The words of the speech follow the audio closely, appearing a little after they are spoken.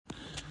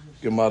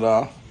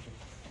Gemara,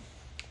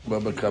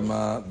 Bava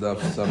Kamma, Daf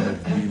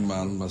Samech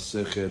Gimal,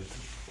 Masechet,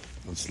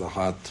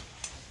 Maslahat,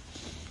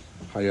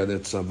 Hayalet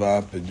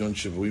Tzava, Pidyon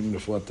Shivuim,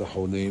 Refuat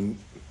HaCholim,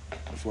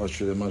 Refuat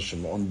Shlema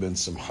Shimon ben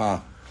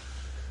Simcha,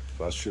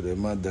 Refuat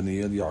Shlema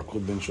Daniel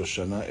Yaakov ben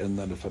Shoshana,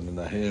 Elna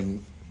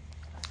Lefaninahem,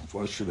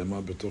 Refuat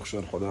Shlema Betoch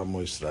Shar Cholam Mo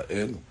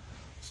Yisrael,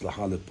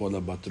 Maslaha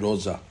Lepola Bat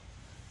Roza,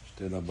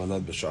 Shtei La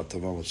Balad B'Shat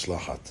Tova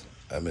Maslahat.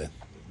 Amen.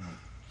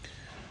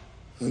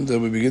 And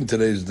we begin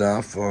today's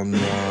daf on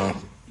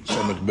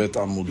Samech Bet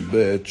Amud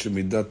Bet,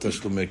 Shemidat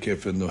Tashlumei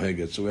Kefed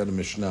Noheget. So we had a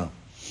Mishnah.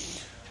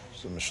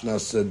 So Mishnah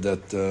said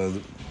that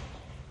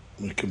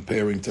we're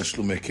comparing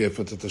Tashlumei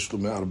Kefed to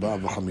Tashlumei Arba'a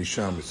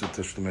V'Hamishah. We said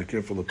Tashlumei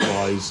Kefed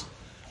applies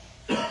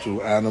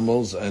to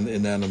animals and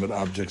inanimate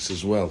objects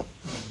as well.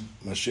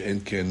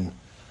 Mashe'en Ken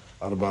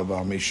Arba'a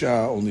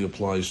V'Hamishah only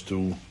applies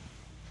to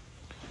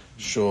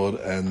Shiur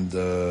and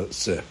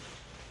Seh.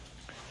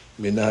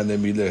 How do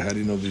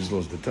you know these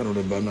laws? The Tanu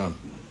Rabbanan.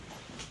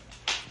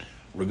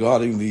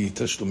 Regarding the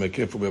Tashlumei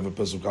Kefed, we have a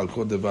pasuk al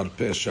Kol Devar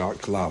Pesha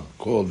Klal.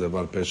 Kol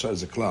Devar Pesha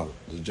is a klal,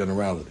 it's a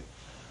generality.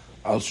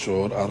 Al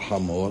Shiur, Al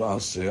Hamor, Al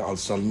Seh, Al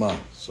Salma.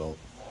 So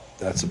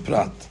that's a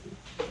prat.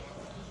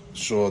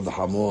 Shiur, the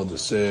Hamor, the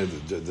Seh,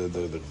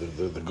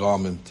 the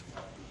garment.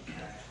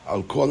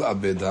 Al Kol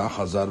Abeda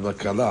Hazar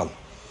VaKalal.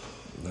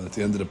 Then at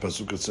the end of the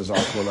pasuk it says Al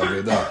Kol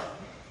Abeda.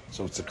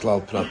 So it's a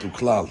klal prat to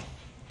klal.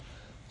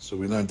 So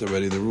we learned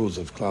already the rules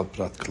of klal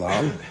prat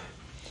klal.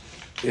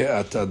 So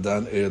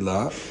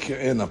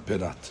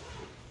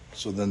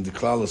then the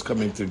klal is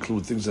coming to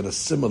include things that are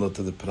similar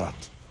to the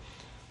prat.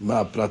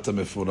 Ma prata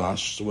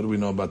mefurash. So what do we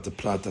know about the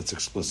prat that's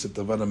explicit?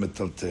 Davara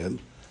metaltel.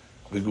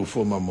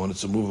 V'gufo mamon.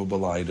 It's a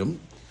movable item,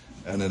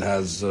 and it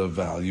has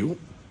value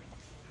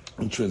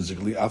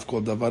intrinsically.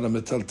 Afkol davara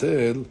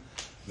metaltel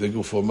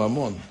v'gufo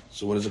mamon.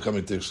 So what is it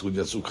coming to exclude?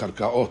 Yatsu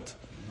karkaot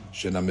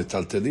shena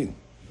metaltelin.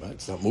 Right?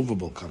 It's not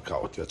movable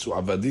karkaot. Yatsu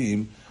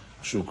avadim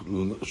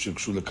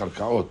shukshul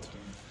karkaot.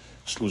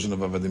 Exclusion of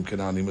avadim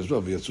kenanim as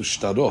well. Yatsu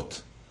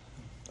shtarot.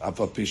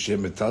 Afal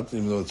pishem metat,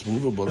 even though it's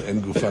movable,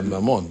 en gufan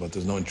mamon, but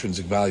there's no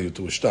intrinsic value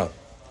to a shtar.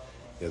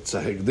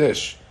 Yatsa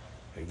hekdesh.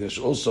 Hekdesh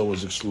also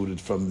was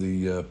excluded from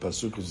the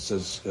pasuk because it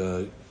says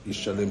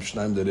yishalem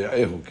shnaim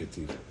dere'ehu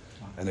ketiv,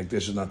 and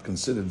hekdesh is not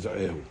considered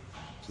dere'ehu.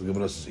 So the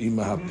Gemara says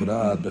ima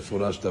haprat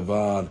befurash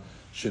davar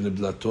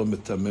sheniblato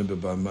metameh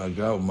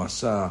b'maga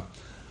u'masa.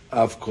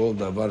 Av kol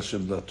davar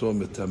sheniblato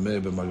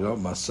metameh b'maga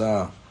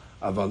u'masa.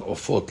 Aval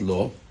ofot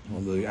lo.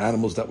 The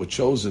animals that were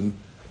chosen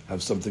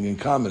have something in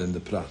common in the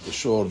prat. The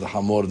Shiur, the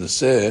Hamor, the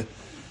Seh,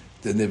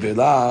 the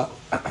Nevela,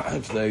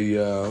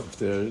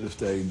 if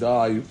they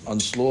die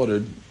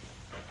unslaughtered,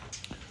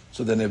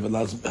 so the Nevela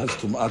has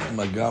Tum'at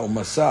Maga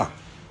U'Masa.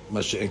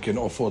 Mashe'en Ken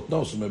Ofot.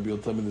 No, so maybe you'll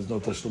tell me there's no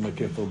Tashlumei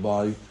Kefed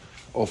by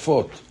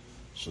Ofot.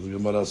 So the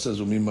Gemara says,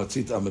 Umi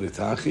Matzit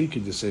Amritachi,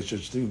 can you say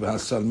such thing? V'ha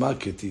Salma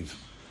Ketiv.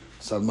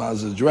 Salma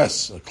is a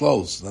dress, a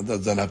clothes. That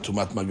doesn't have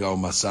Tum'at Maga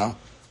U'Masa.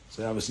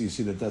 So obviously you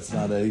see that that's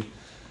not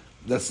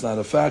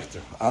a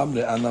factor. We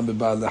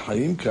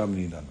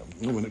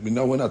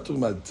know we're not talking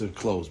about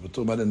clothes, we're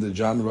talking about in the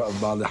genre of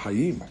Ba'al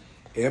Hayim.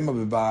 Ema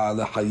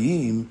b'Ba'al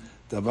Hayim,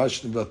 דבר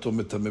שנבלתו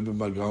מטמא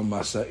במגע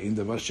ומסע, אם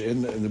דבר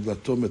שאין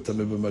נבלתו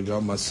מטמא במגע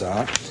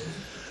ומסע,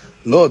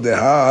 לא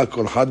דהה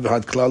כל אחד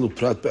ואחד כלל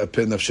ופרט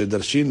באפי נפשי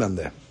דרשינן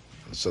לה.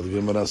 So the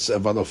Gemara says,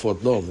 אבל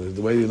עופות לא.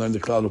 The way you learn the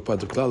klal ופרט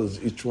to klal is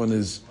each one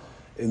is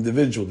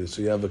individually.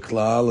 So you have a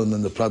klal and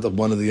then the prat of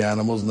one of the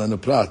animals and then the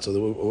prat. So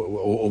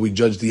or we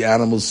judge the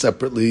animals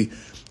separately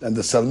and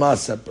the salma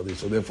separately.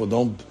 So therefore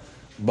don't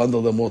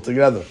bundle them all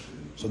together.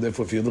 So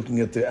therefore if you're looking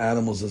at the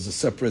animals as a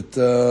separate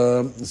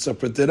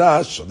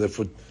dirash, so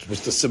therefore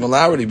what's the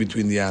similarity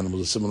between the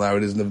animals? The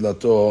similarity is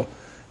nevlato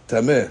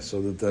tameh. So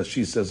that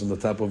she says on the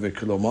top of it,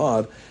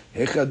 kilomar,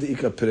 hechad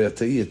ika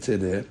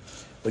piratayit.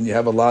 When you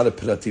have a lot of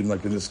piratim,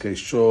 like in this case,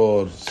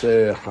 Shiur,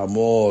 Seh,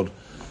 Hamor,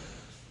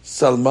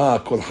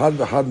 Salma, kol had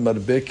v'had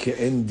marbeh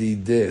ke'en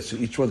dideh. So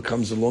each one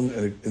comes along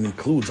and it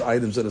includes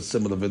items that are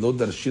similar. V'lo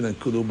darshin and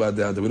kulu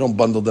ba'deh. We don't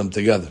bundle them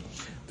together.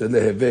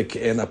 Deleheveh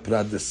ke'en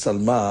aprat de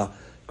Salma.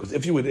 Because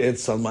if you would add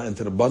Salma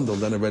into the bundle,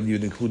 then already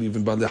you'd include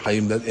even Ba'al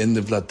Hayim that in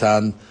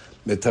Nivlatan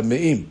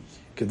metameim.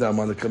 Kedam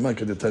alekaman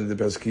kedetani de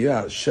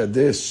Bezkiya.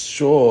 Shadeh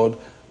Shiur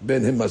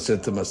ben himasel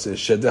tamaseh.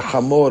 Shadeh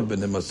Hamor ben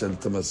himasel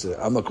tamaseh.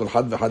 Ama kol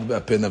had v'had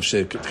be'apeh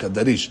nafsheh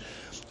chadarish.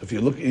 If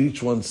you look at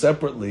each one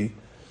separately,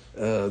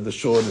 the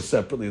Shiur is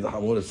separately, the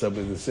Hamor is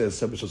separately, the Seh is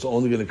separate, so it's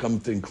only going to come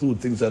to include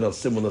things that are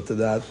similar to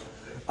that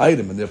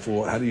item, and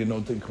therefore, how do you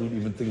know to include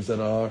even things that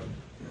are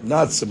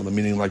not similar,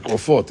 meaning like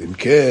Ofot? In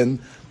Ken,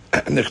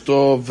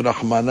 Nechtov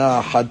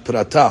Rahmana Had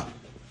Prata.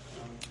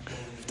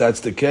 If that's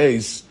the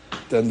case,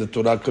 then the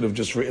Torah could have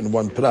just written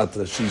one prat.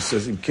 She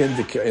says, In Ken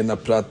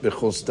Deke'ena Prat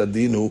Bechos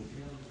Tadinu,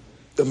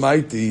 the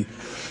mighty.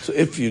 So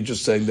if you're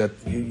just saying that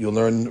you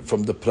learn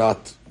from the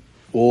prat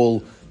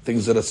all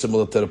things that are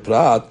similar to the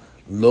prat,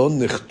 Lo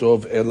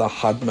nichtov ela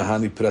had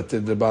mahani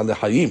prated b'Ba'al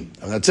Hayim.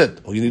 And that's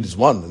it. All you need is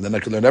one, and then I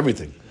can learn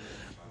everything.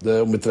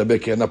 The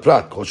mitrabek ena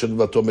prat. Kol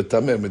shenvato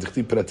metameh.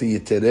 Medikti prati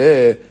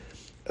yitere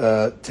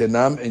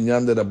Tenam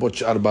inyan de rabot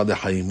she'ar ba'alei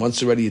hayim.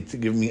 Once already you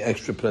give me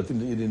extra pratim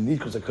that you didn't need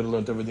because I could have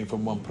learned everything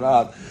from one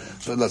prat.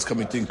 So that's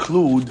coming to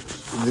include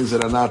things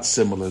that are not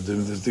similar.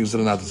 Things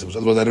that are not the same.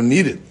 Otherwise, I don't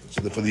need it.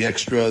 So for the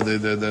extra,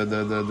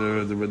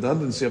 the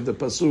redundancy of the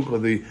pasuk or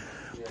the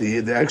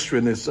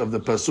extraness of the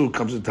pasuk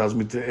comes and tells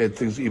me to add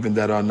things even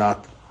that are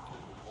not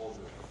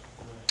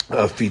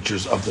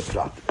features of the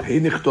prat. Hey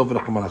nichtov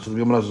rachmana. So the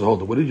Gemara says,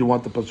 hold on. What did you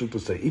want the pasuk to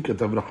say?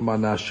 Ikatav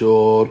rachmana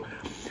shor.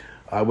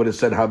 I would have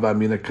said, Hava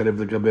mina karev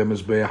legabe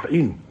mezbeach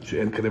in.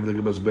 She'en karev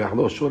legabe mezbeach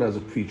lo. Shor has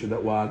a feature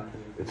that one,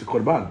 it's a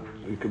korban.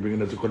 You can bring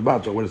it as a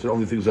korban. So I would have said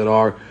only things that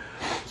are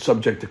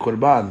subject to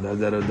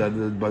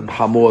korban. But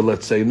hamor,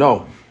 let's say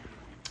no.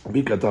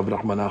 Bikatav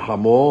rachmana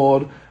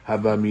hamor.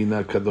 Hava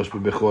mina kadosh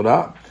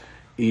bebechora.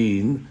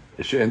 In.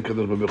 She'en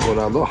kadosh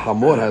bebechora lo.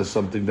 Hamor has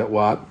something that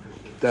what?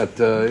 That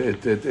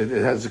it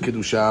has a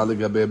kedusha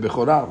legabe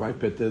bechora, right?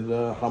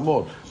 Peted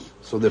hamor.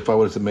 So therefore, I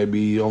would say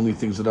maybe only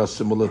things that are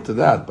similar to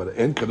that, but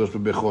en kadosh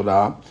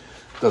bechora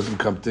doesn't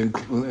come to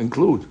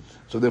include.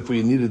 So therefore,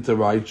 you needed to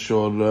write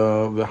shor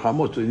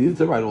v'hamor. So you needed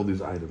to write all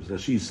these items. Now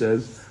she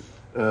says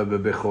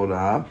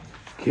bechora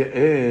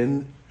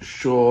ke'en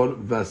shor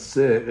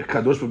vase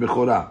kadosh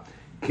bechora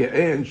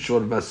ke'en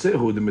shor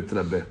vasehu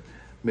demitrabe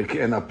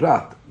meke'en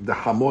aprat the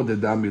hamor de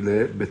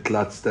damile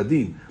betlat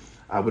stadin.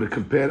 I would have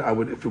compared.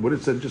 If it would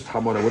have said just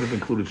hamor, I would have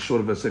included shor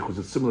vaseh because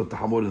it's similar to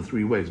hamor in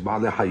three ways.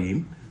 Ba'alei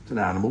hayim, it's an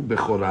animal.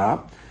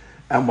 Bechora,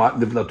 and what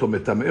nivlato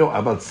metameo.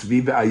 Aval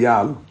tzvi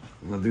ve'ayal.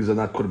 These are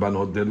not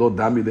korbanot. They're lo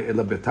dami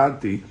le'ela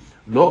betarti.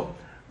 Lo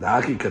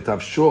la'aki katav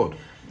shor.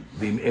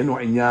 V'im eno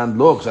inyan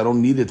lo, because I don't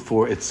need it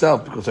for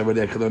itself because I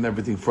can learn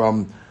everything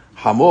from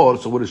hamor.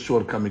 So what is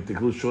shor coming to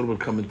include? Shor will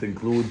come to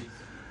include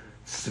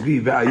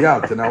tzvi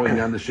ve'ayal. Now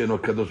inyan l'sheno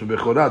kadosh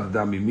bechora.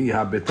 Dami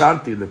miha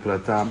betarti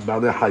le'prata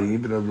ba'alei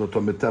hayim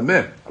v'nivlato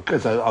metameh. Okay,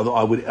 so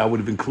I would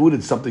have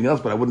included something else,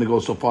 but I wouldn't go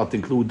so far to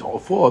include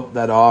four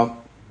that are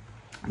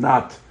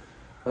not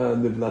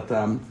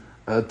nivlatam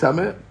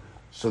tameh.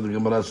 So the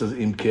Gemara says,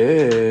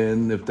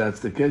 Imken, if that's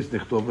the case,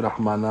 Nichtov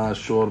Rahmana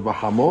Shor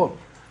V'Hamor.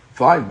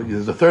 Fine, but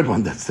there's a third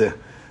one that's there.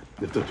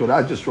 If the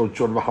Torah just wrote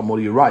Shor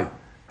V'Hamor, you're right.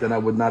 Then I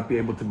would not be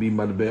able to be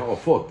Marbeh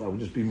Ofot. I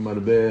would just be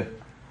Marbeh,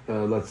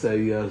 let's say,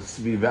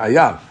 Svi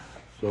Ve'ayam.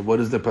 So what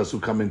does the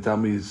Pasuk come and tell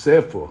me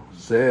say for?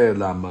 Say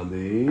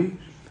Lamali.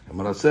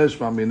 Gemara says,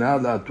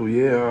 Shmamina La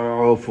Tuye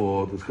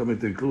Ofot. It's coming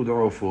to include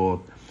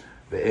Ofot.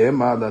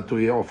 Ve'ema La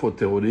Tuye Ofot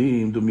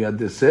Tehorim Dumiyad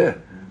Deseh.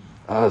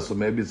 So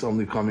maybe it's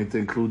only coming to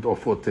include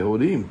ofot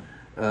tehorim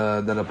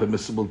that are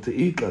permissible to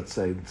eat, let's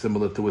say,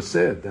 similar to a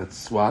seh.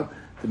 That's what?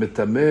 We know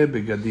that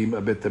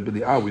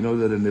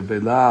in the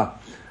nevela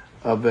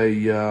of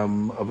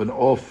an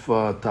off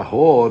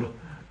tahor,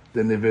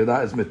 the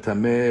nevela is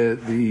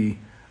metameh the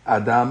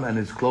Adam and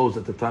his clothes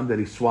at the time that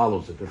he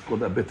swallows it. That's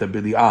called abet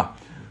bili'ah.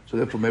 So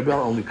therefore, maybe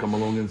I'll only come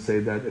along and say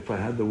that if I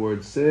had the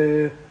word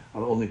seh,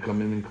 I'll only come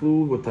and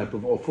include what type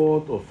of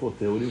ofot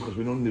tehorim, because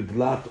we don't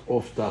nivlat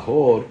off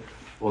tahor.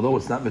 Although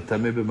it's not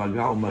metameh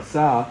b'maga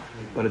u'masa,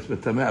 but it's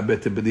metameh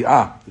abet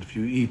b'di'ah. If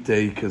you eat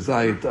a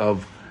kazayit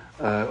of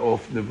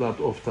nivlat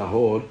of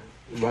tahor,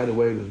 right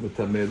away it is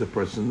metameh the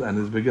person and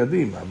his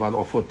begadim. Aval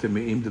ofot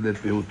temeim delet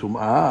v'hu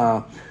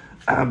tum'ah.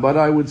 But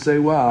I would say,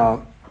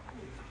 well,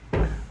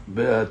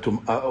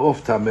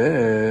 of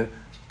tameh,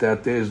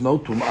 that there is no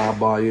tum'ah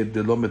by it.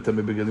 Delo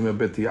metameh begadim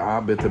abet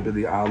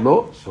b'di'ah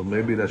lo. So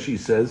maybe that she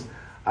says,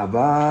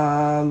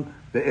 aval.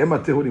 Why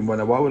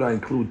would I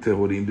include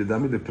tehorim?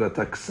 The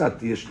prata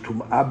ksat yesh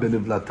tum'ah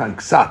benivlatan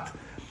ksat.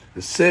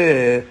 The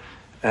se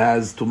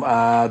has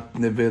tum'ah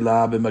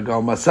nevela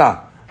b'magal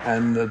masa,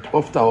 and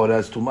of tahor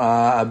has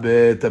tum'ah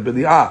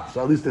betabili'ah.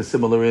 So at least they're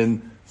similar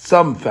in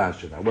some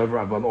fashion. However,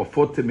 aval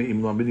ofot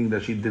temeim, meaning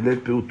that she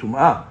delayed piut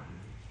tum'ah.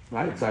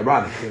 Right? It's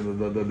ironic.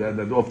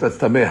 The of that's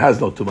tameh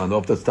has no tum'ah. The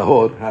of that's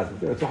tahor has.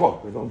 It's a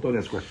hor. Don't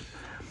ask questions.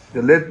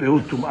 דלת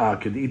בהות טומאה,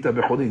 כדאיתא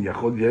בחולין,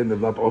 יכול יהיה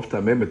נבלת עוף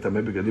טמא,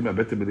 מטמא בגדים,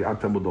 הבטן בליעת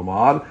תלמוד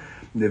לומר,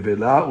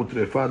 נבלה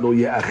וטרפה לא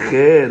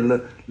יאכל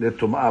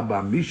לטומאה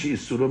בה. מי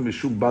שאיסורו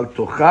משום בל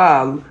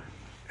תאכל,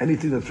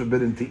 anything that's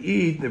forbidden to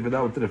eat,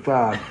 נבלה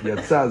וטרפה,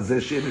 יצא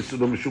זה שאין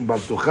איסורו משום בל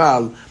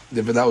תאכל,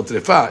 נבלה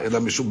וטרפה, אלא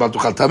משום בל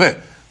תאכל טמא.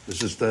 It's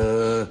just,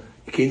 you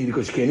can't eat it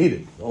because you can't eat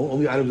it.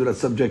 Only items that are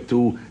subject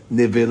to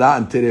nevela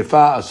and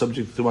terefa are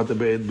subject to tumat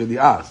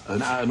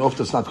b'li'ah. An off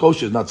that's not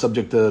kosher is not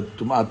subject to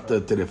tumat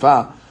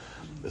terefa.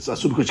 It's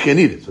asur because you can't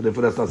eat it. So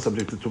therefore that's not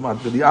subject to tumat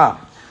b'li'ah.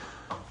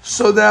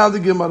 So now the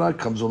Gemara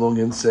comes along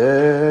and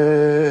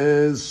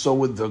says,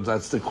 so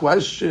that's the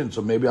question.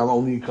 So maybe I'll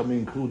only come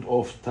and include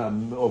of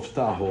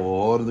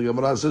tahor. The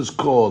Gemara says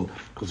kol,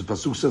 because the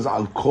pasuk says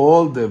al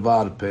kol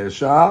devar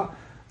pesha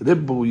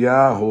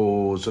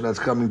ribuyahu. So that's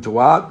coming to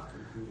what?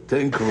 To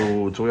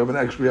include. So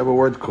we have a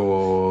word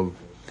called.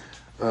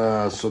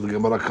 So the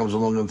Gemara comes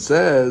along and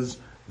says,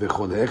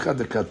 "V'cholecha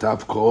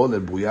dekatav kol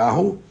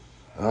ribuyahu."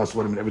 So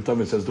what I mean, every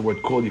time it says the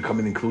word kol, you come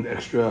and include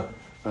extra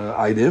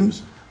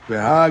items.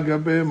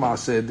 V'hagabe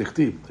maaseh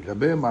dichtiv.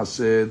 Hagabe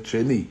maaseh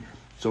sheni.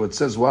 So it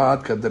says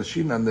what?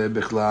 Kadarshina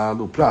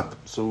bechlal uprat.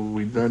 So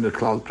we learn the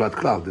klal prat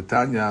klal. The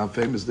Tanya,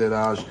 famous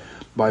derash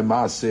by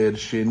Maaser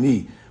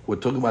Sheni. We're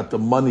talking about the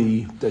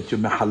money that you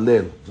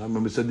mehalel. I remember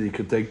we said that you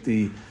could take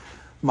the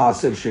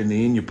Maaser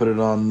Sheni and you put it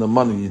on the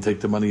money. You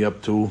take the money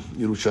up to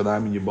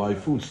Yerushalayim and you buy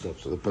food stuff.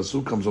 So the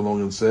pasuk comes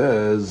along and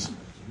says,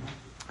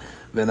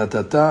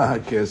 "Venatata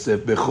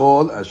hakesef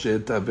bechol asher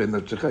taveh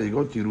nafshecha." You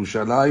go to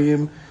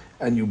Yerushalayim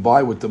and you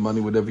buy with the money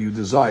whatever you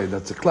desire.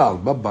 That's a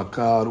klal.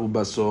 Bakar,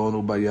 ubason,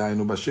 ubayayin,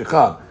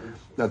 ubashechar.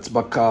 That's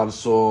bakar,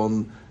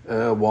 son,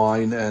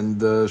 wine, and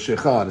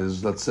shechar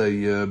is, let's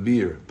say,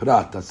 beer.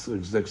 Prat, that's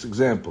next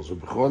examples.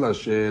 Ubechol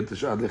asher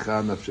tishad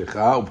lecha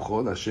nafshecha,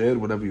 ubechol asher,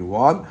 whatever you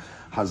want.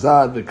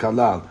 Hazard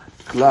v'kalal.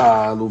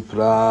 Klal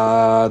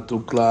uprat,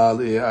 uklal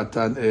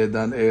e'atan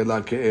edan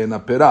ela ke'ena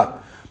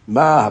perat.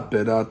 Ma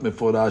haperat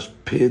meforash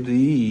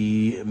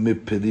peri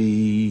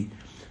miperi.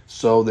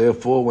 So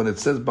therefore, when it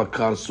says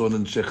bakar, son,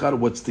 and shechar,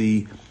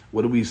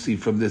 what do we see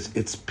from this?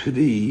 It's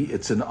pri.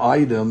 It's an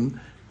item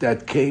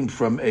that came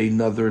from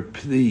another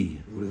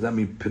pri. What does that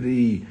mean?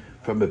 Pri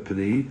from a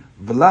pri.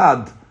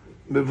 Vlad,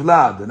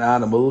 mivlad, an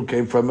animal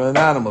came from an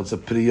animal. It's a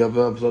pri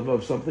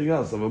of something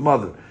else, of a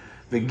mother.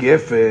 The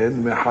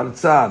gefen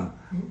mehartzan,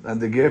 and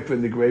the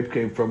gefen, the grape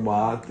came from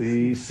what?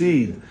 The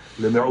seed.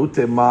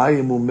 Leme'ute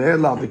mayim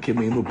umela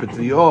v'kiminu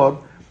petriot.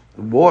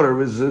 Water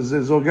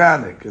is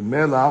organic, and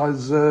mela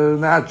is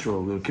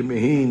natural. The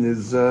kimihin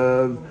is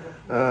the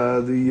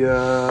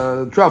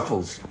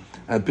truffles,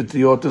 and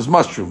pitriot is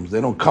mushrooms.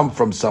 They don't come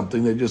from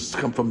something; they just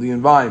come from the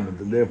environment,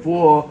 and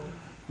therefore,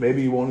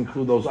 maybe you won't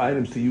include those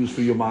items to use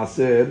for your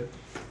maaser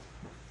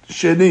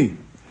sheni.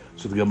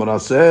 So the Gemara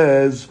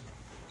says,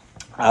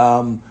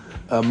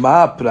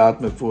 "Ma prat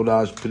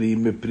mefurash pri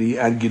mipri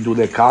and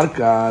gidule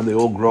karka." They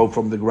all grow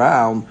from the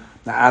ground.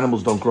 Now,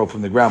 animals don't grow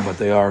from the ground, but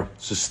they are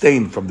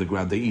sustained from the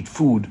ground. They eat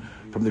food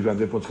from the ground.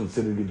 Therefore, it's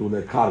considered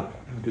gidule karka.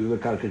 Gidule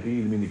karka can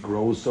either mean it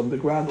grows from the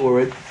ground or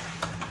it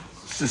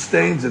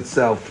sustains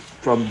itself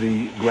from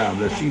the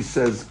ground. As she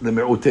says,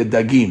 leme'ote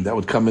dagim, that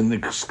would come and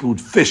exclude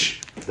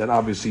fish that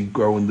obviously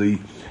grow in the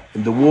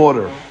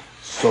water.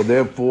 So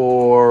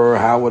therefore,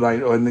 how would I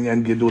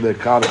and gidule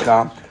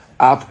karka?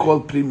 Af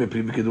kol pri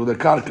mepri gidule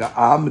karka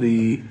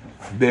amri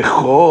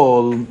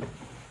bechol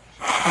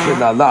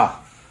kelala.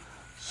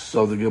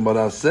 So the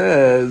Gemara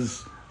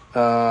says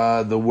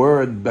the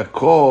word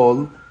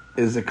bekol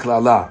is a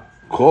klala.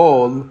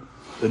 Kol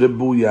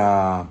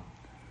ribuya.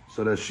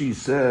 So that she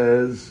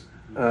says,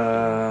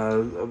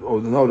 so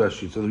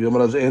the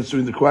Gemara is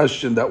answering the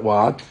question that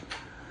what?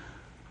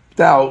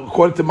 Now,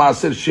 according to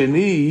Maaser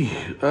Sheni,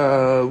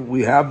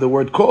 we have the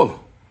word kol.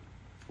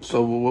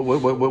 So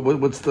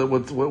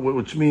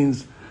which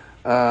means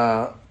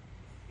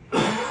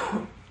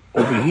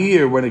over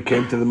here, when it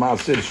came to the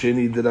Maaser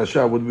Sheni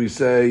Dirasha, would we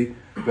say,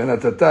 and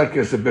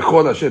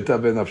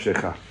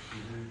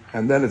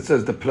then it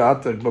says the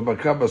prat, and then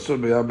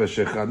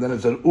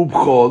it says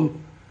ubchol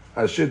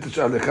asher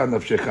tishalecha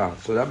nafshecha.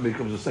 So that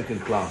becomes the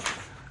second klal.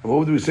 And what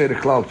would we say the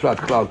klal prat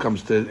klal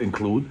comes to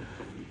include?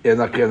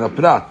 Ena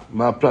prat.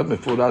 Ma prat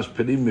mefurash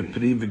peri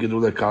mipri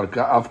v'gidule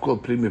karka. Av kol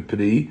pri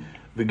mipri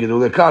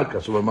v'gidule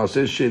karka. So when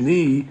Maaser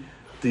Sheni,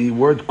 the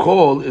word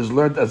kol is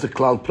learned as a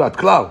klal prat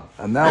klal.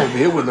 And now over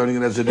here we're learning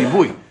it as a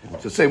ribui.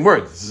 It's the same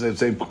word. It's the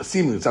same.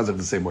 Seemingly, it sounds like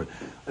the same word.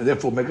 And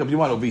therefore, make up your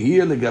mind. Over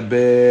here,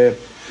 legabe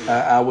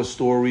our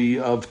story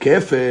of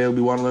kefel,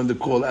 we want to learn the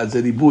call as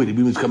a ribui.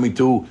 Ribui is coming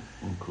to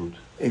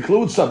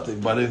include something.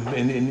 But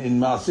in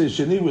Maaser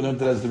Sheni, we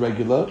learned it as the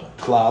regular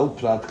klal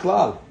prat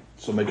klal.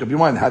 So make up your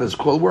mind. How does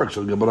call work?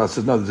 So the Gemara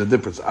says no. There's a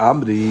difference.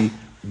 Amri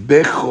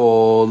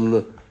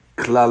bechol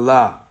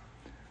klala,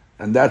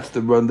 and that's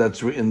the one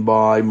that's written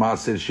by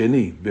Maaser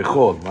Sheni.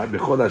 Bechol, right?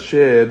 Bechol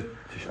asher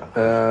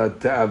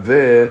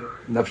te'aveh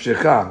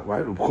nafshecha,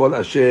 right? Ubchol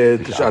asher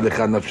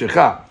tishalecha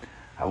nafshecha.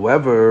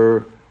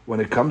 However, when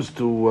it comes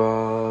to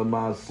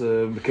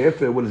Maaser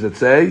Kefir, what does it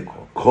say?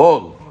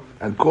 Kol.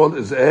 And kol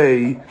is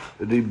a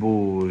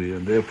ribui.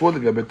 And therefore, the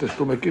Gabet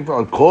Tashtum Kefir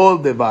al kol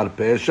devar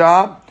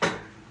pesha.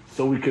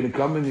 So we can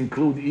come and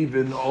include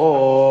even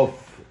of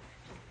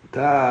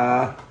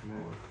tameh.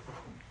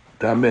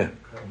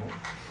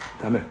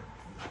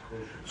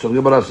 So the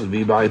Gemara says,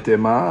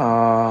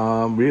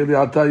 really,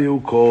 I'll tell you,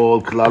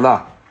 kol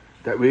klala.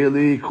 That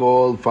really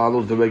called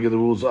follows the regular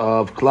rules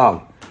of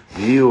klal.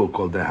 You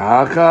called the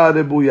hacha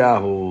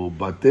rebuyahu,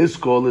 but this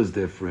call is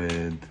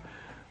different.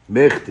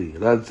 Mechti,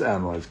 let's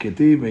analyze.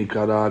 Ketiv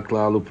meikara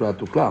klal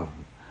upratu klal.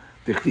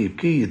 Tichtiv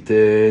ki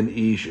yiten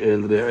ish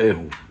el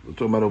re'ehu. We're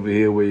talking about over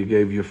here where you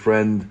gave your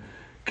friend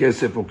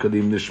kesef or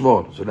kelim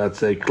nishmor. So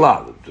that's a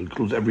klal. It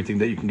includes everything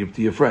that you can give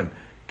to your friend.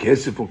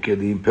 Kesef or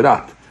kelim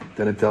pirat.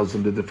 Then it tells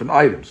them the different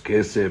items.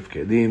 Kesef,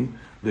 kelim,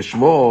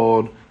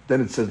 nishmor. Then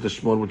it says the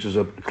shmor, which is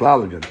a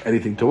klal again.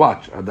 Anything to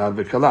watch. Adar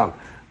ve'kalal.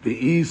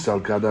 Ve'is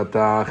al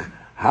kadatach.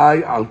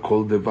 Hay al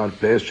kol devar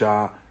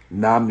pesha.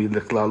 Nami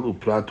leklal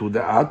upratu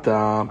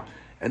de'ata.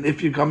 And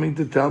if you're coming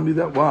to tell me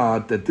that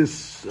what? That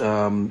this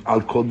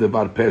al kol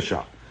devar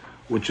pesha,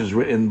 which is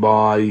written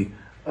by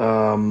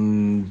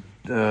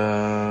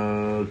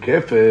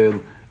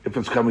Kefil, if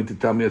it's coming to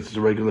tell me it's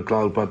a regular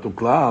klal prat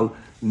uklal,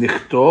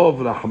 nichtov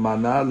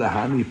rahmana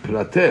lahani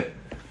prateh.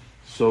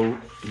 So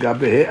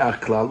gabehe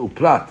klal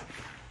uprat,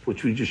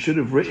 which we just should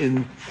have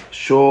written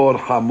shor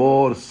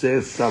hamor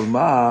says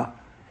salma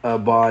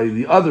by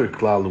the other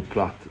klal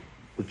uprat,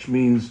 which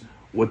means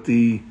what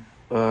the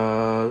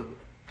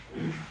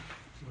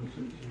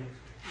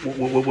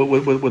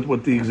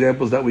what the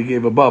examples that we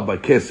gave above by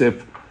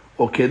kesef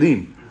or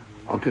kelim.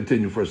 I'll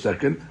continue for a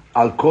second.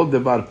 Al kol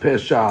devar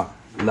pesha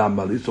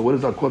lamali. So what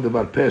is al kol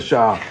devar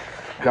pesha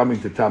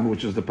coming to tell me,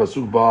 which is the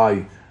pasuk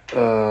by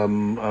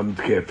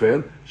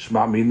kefer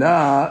shma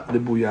mina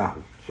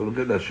lebuyahu. So look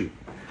at that sheet.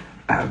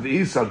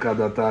 V'isal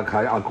kadata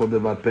kai al kol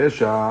devar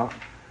pesha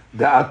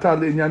da'ata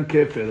le'inyan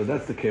kefer.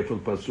 That's the kefer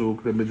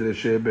pasuk. The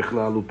midrashe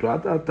bechlal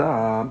uprat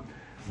ata.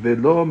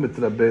 Velo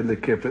mitrabe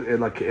lekefer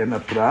ela ke'en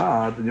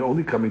aprat, and you're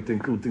only coming to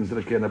include things that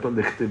are ke'en aprat.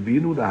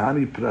 Lechtevinu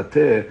lahani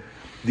prate.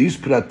 These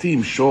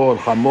pratim, shor,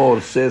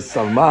 hamor, says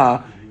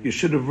salma, you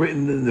should have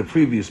written in the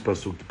previous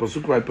pasuk. The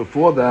pasuk right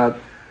before that,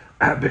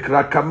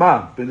 bekra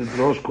kamma,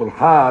 benidrosh kol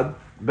had,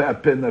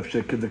 be'apen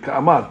nafshek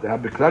kedeka'amar.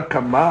 Bekra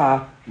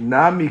kamma,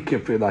 nami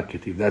kefer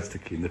laketiv. That's the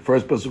key. In the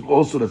first pasuk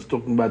also, that's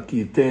talking about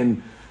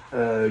kiyiten,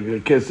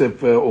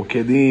 kesef, or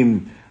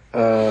kedim,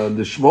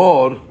 the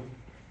shmor.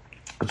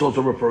 It's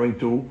also referring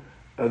to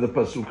the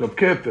pasuk of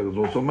Kefer. It's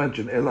also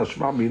mentioned Ela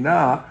Shma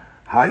Mina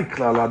Hai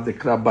Klala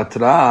Dekra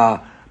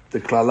Batra. The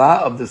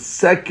klala of the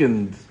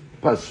second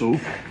pasuk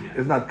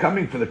is not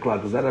coming for the klala,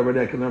 because that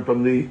already I can learn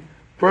from the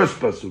first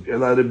pasuk.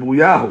 Ela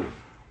Rebuyahu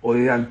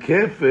Oriyan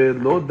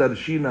Kefer Lo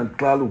Darshinan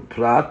Klalu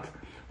Prat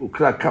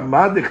Ukra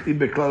Kamma Dechtiv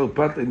Beklalu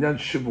Prat Inyan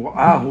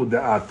Shivuahu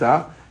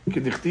Deata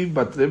Kedichtiv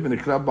Batrev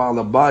Nekra Baal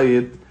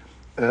Habayit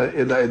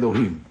Ela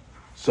Elohim.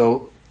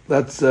 So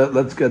let's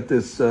get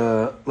this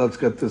let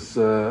this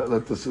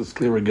is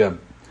clear again.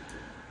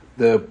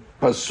 The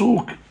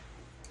pasuk,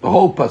 the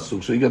whole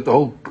pasuk. So you get the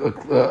whole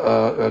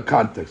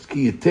context.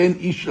 Ki yiten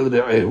ish el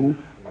re'ehu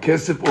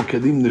kesef or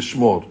kelim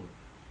nishmor.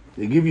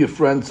 You give your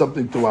friend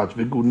something to watch.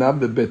 V'gunav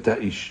bebet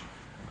ha'ish,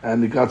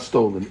 and it got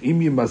stolen. Im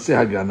yimaseh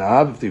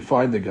haganav, if they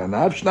find the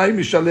ganav, shnayim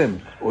yishalem,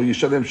 or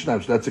yishalem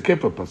shnayim. So that's a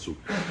kefer pasuk.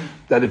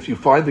 That if you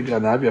find the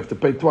ganav, you have to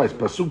pay twice.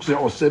 Pasuk ze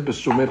oseh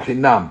b'shomer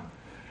chinam.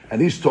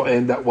 And he's told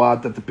that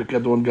what? That the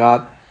Pikadon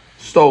got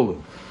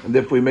stolen. And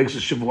therefore he makes a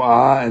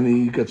shivua and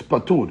he gets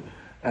patur.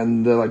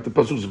 And like the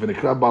pasuk says,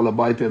 v'nikra ba'al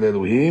habayit el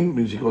Elohim,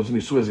 means he goes and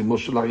he swears, Imo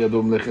shalach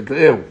yado mlechet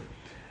le'ehu.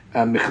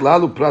 And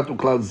michlal uprat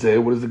uklal zeh,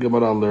 what does the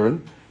Gemara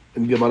learn?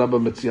 In Gemara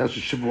b'metziah,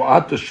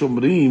 she'shivuat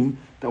ha'shomrim,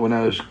 that when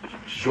a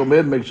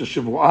shomer makes a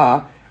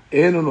shivua,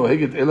 eno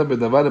noheget ela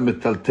bedavar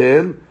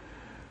metaltel,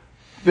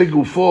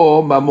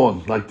 V'gufo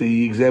mamon, like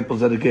the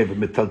examples that I gave,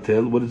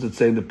 metaltel. What does it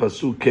say in the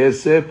pasuk?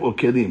 Kesef or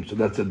kelim. So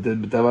that's a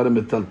b'davar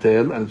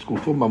metaltel, and it's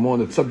gufo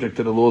mamon. It's subject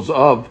to the laws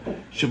of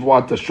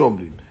shivuat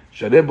hashomrim.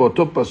 Shareh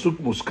b'oto pasuk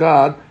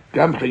muskad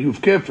gam chayuv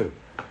kefer.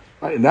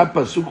 In that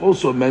pasuk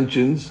also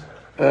mentions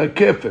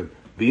kefer.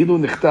 V'ilu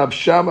nichtav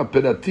sham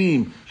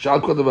peratim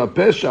shal kol davar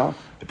pesha.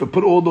 If we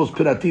put all those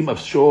peratim of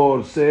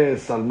shor, se,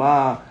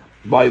 salma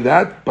by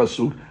that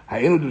pasuk,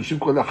 hayenu d'shim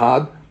kol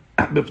echad.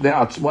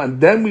 And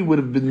then we would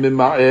have been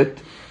mima'et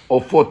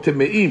or for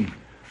temeim.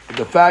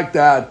 The fact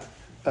that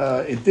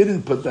it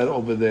didn't put that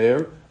over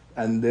there,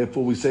 and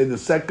therefore we say the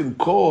second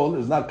call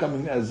is not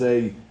coming as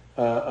a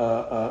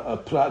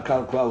prat.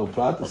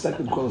 The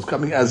second call is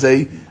coming as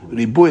a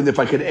ribu. And if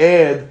I could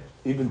add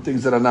even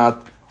things that are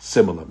not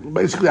similar,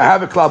 basically I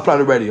have a klal prat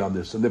already on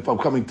this, and if I'm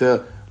coming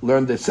to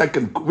learn the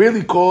second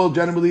really call,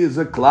 generally is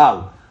a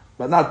klal,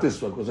 but not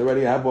this one because I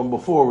already have one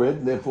before it.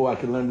 And therefore I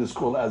can learn this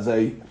call as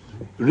a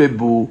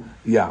ribu.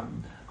 Yeah.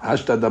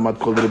 Hashta damat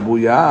kol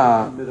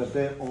ribuya.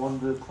 On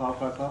the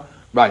klal.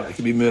 Right, it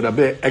can be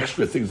mirabeh,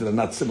 extra things that are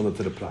not similar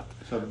to the prat.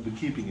 So we're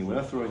keeping it. We're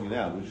not throwing it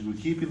out. We're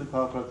keeping the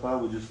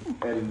klal. We're just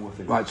adding more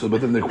things. Right. So,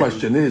 but then the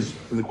question is,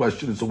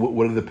 so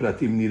what are the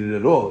pratim needed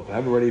at all? If I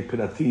have already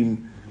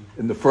pratim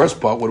in the first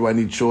part, what do I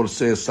need shor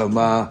say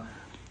salma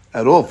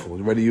at all for?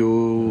 Already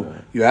you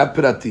have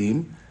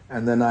pratim,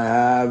 and then I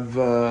have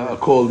a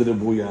kol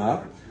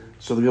ribuya.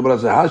 So the Gemara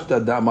says, "Hashta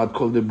da'amat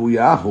kol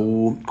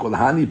ribuyahu kol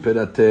hani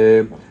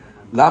perate."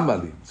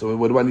 Lamali. So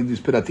what do I need these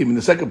piratim in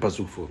the second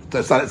pasuk for?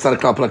 It's not a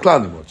klal prakla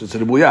anymore. It's just a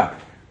ribuya.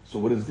 So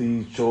what is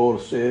the shor,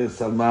 she,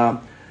 salma,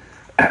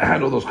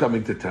 and all those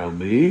coming to tell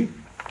me?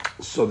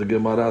 So the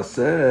Gemara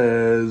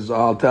says,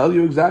 I'll tell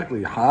you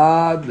exactly.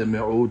 Had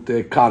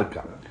leme'ute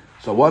karka.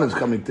 So one is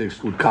coming to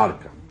exclude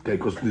karka. Okay,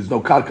 because there's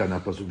no karka in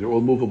that pasuk. They're all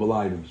movable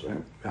items.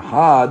 Right?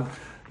 Had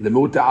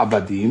leme'ute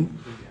abadim.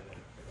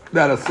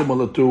 That is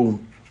similar to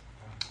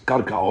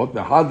קרקעות,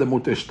 ואחד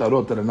למות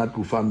שטרות רנת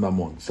גופן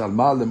ממון.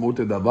 סלמה למות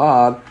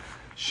דבר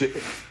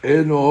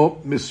שאינו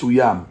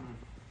מסוים.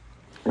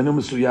 אינו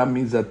מסוים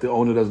means that the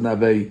owner doesn't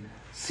have a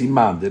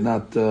siman. They're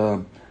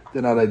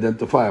not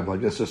identifiable. I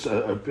guess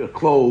a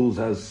clothes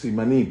has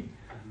simanim.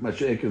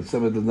 Mashiach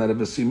somebody does not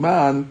have a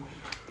siman,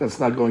 that's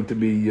not going to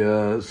be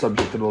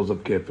subject to the laws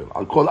of kefir.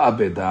 Al kol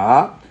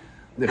aveda,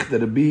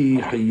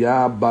 lechderbi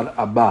hiya bar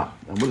abba.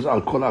 And what does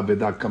al kol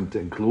aveda come to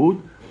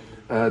include?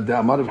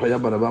 דאמר רב חייא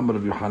בר אבא אמר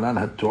רב יוחנן,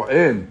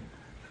 הטוען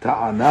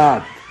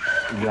טענת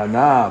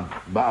גנב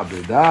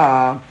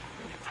באבדה,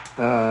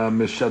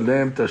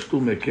 משלם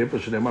תשלומי כפל,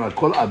 שנאמר על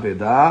כל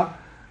אבדה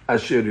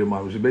אשר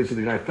יאמר. Which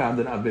basically the guy found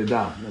an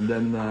אבדה, and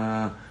then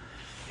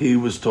he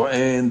was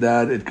to'en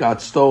that it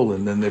got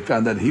stolen, and they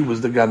found that he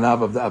was the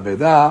ganav of the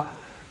אבדה.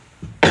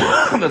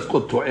 That's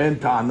called to'en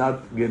ta'anat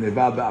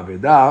geneva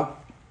be'aveda.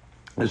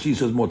 And she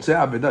says, Motzei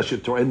aveda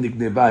she'to'en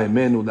nigneva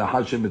hemenu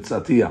lahar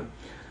she'mitzatia.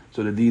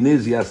 So the din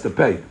is, he has to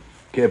pay.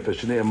 Kefesh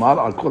she'ne'emar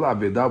al kol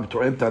aveda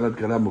v'to'en ta'anat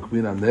ganav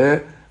mukmin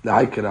aneh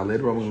l'haikera.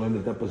 Later on, we're going to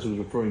learn that person is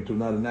referring to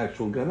not an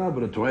actual ganav,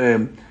 but a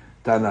to'en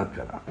ta'anat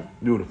ganav.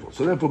 Beautiful.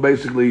 So therefore,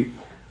 basically,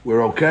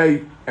 we're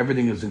okay.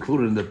 Everything is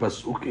included in the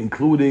pasuk,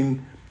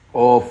 including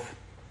of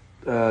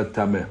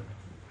tameh.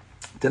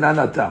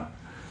 Tenanatam.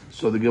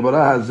 So the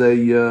Gemara has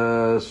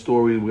a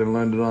story. We're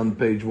going to learn it on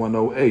page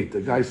 108. The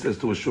guy says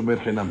to a shomer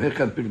chinam,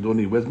 "Hechad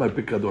pikdoni? Where's my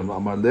pikadon?"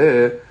 Amar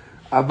le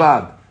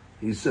abad.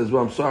 He says,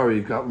 "Well, I'm sorry,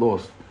 it got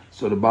lost."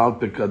 So the Baal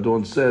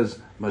pikadon says,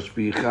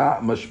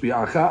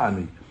 "Mashpi'acha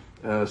ani."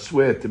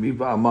 Swear to me,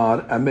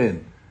 va'amar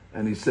amen.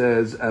 And he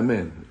says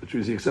amen, which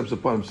means he accepts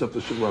upon himself the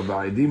shukra.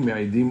 Va'edim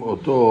me'edim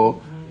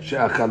oto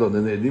she'achalon.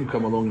 And the edim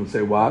come along and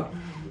say what?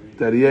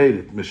 That he ate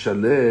it.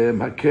 Mishalem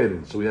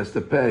hakeren. So he has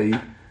to pay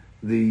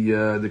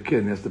the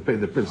kin, he has to pay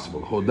the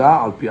principal.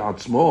 Hoda al pi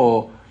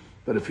atzmo,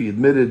 but if he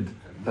admitted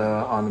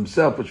on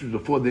himself, which was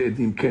before the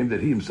edim came,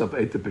 that he himself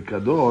ate the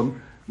pikadon,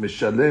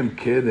 mishalem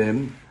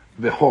keren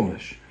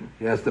vehomesh.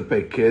 He has to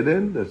pay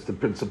keren, that's the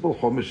principal.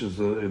 Homesh is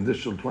the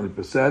initial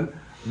 20%.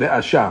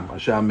 Ve'asham.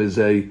 Asham is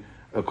a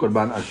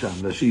korban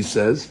asham. Now she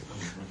says,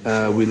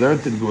 we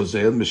learned in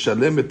Gozel,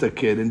 mishalem et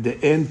keren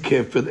de'en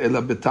kefir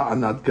ela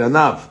beta'anat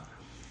ganav.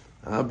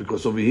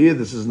 Because over here,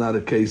 this is not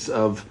a case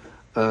of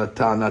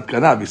ta'anat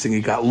ganav. He's saying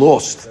he got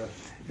lost.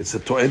 It's a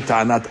to'en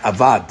ta'anat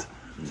avad.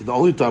 So the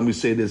only time we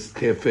say this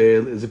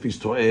kefel is if he's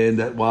to'en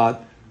that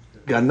what?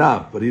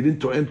 Ganav. But he didn't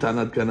to'en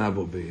ta'anat ganav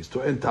over here. He's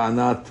to'en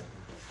ta'anat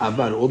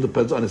avad. It all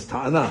depends on his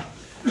ta'anah.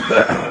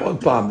 One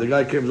time, the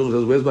guy came and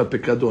says, "Where's my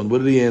pikadon?" What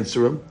did he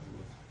answer him?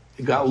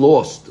 He got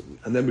lost.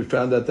 And then we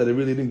found out that he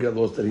really didn't get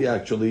lost, that he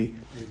actually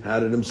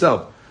had it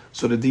himself.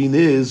 So the deen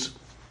is,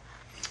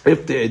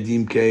 if the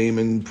edim came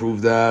and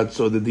proved that,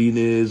 so the deen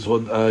is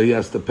he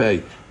has to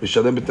pay.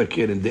 Mishalem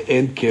b'takirin. The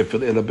end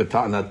kefil ela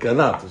b'ta'anat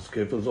ganav. This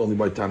kefil is only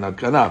by ta'anat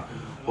ganav.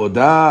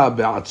 Oda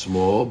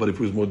be'atzmo. But if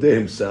he was modeh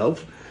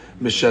himself,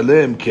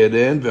 mishalem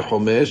keren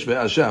v'chomesh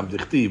ve'asham.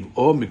 Dichtiv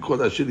o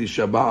mikol asher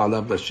yishaba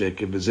alav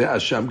l'shekel v'zeh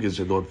asham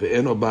gezelot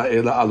ve'eno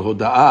ba'ela al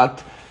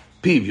hoda'at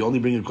piv. You only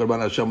bring a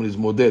korban asham when he's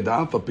modeh.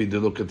 Da'afa pi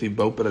delo kativ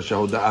ba'u perasha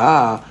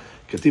hoda'ah.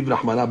 כתיב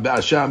רחמנה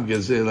באשם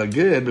גזל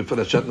הגט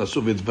בפרשת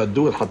נשוא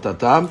והתוודו את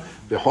חטאתם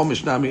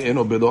וחומש נמי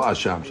אינו בלא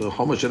אשם. So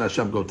Chomesh and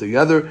Asham go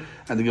together,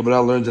 and the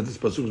Gemara learns that this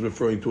pasuk is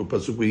referring to a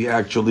pasuk where he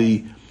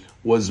actually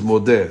was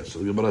modeh. So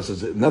the Gemara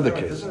says another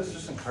case. Doesn't it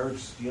just encourage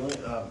stealing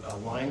a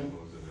line?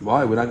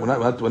 Why? We're not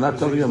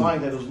telling him. him.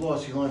 Lying that it was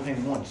lost, he's only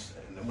paying once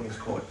when he's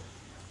caught.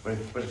 But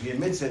if he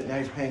admits it, now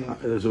he's paying.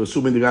 So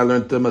assuming the guy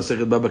learned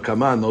Masechet Baba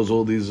Kamma, knows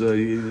all these,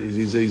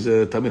 he's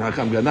Tamir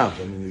Hakam Ganav.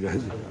 I mean, the guy.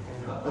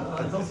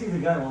 I don't think the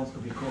guy wants to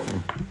be caught.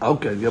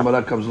 Okay, the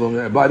Gemara comes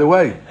along. By the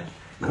way,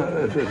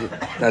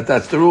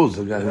 that's the rules.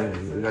 The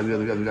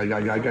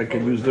guy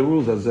can use the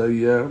rules as a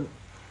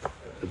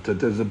to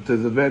his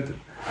advantage.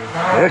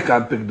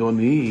 Hechad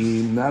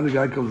pikdoni. Now the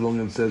guy comes along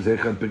and says,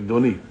 Hechad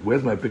pikdoni.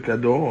 Where's my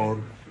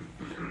pikadon?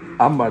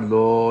 Amar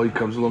lo. He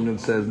comes along and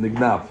says,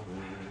 Nignav.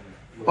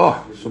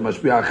 Oh, so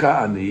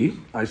mashbi'acha ani.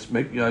 I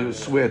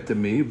swear to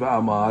me,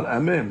 va'amar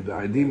amen.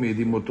 V'adim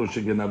yedim oto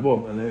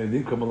shegenabom. And then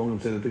he come along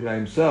and say that the guy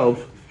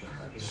himself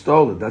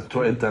stole it. That's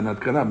to'en ta'anat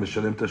ganav.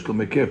 Mishalem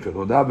tashlumei kefir.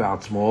 Hoda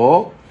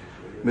be'atzmo.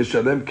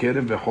 Mishalem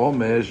keren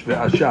ve'chomesh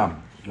ve'asham.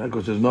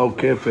 Because there's no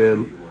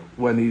kefir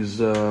when he's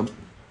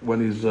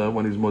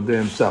modeh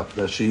himself.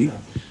 That's she.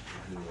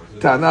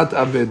 Ta'anat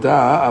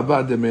aveda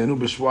abad demenu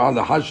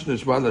b'shvu'ah lahash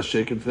nishba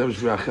l'shekel v'tev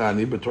shvi'acha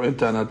ani b'to'en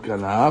ta'anat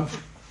ganav.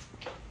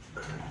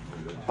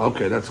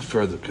 Okay, that's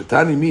further.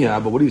 Katani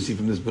miha, but what do you see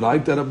from this?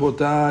 B'raita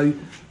rabotai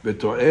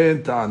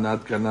b'to'en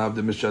ta'anat ganav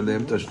de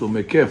mishalem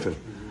tashlumei kefir.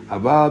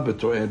 Avad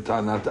b'to'en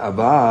ta'anat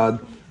avad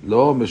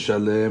lo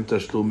mishalem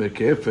tashlumei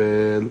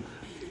kefir.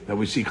 Now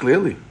we see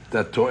clearly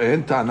that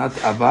to'en ta'anat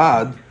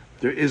avad,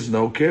 there is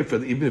no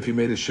kefir, even if he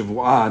made a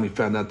shvu'ah and he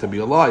found out to be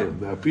a liar.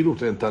 V'afilu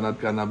to'en ta'anat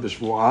ganav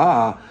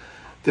b'shvu'ah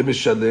de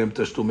mishalem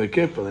tashlumei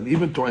kefir. And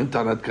even to'en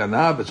ta'anat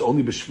ganav, it's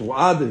only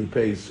b'shvu'ah that he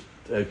pays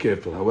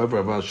kefir. However,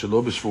 אבל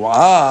שלא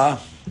בשבועה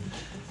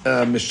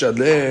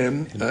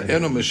משלם,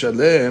 אינו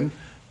משלם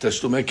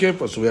תשלומי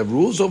כפר. So we have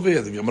rules over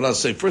here. The Gemara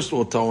say, first of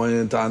all,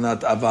 טוען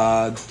טענת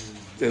עבד,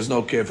 there's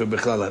no כפר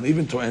בכלל. And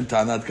even טוען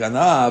טענת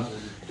גנב,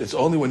 it's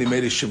only when he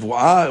made a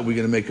shivua we're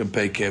going to make him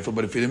pay kefir.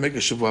 But if he didn't make a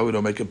shivua, we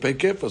don't make him pay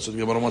kefir. So the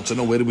Gemara wants to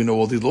know, where do we know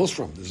all these laws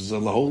from? This is a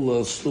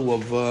whole slew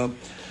of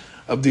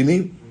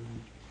dinim.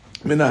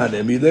 The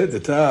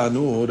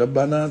Tanu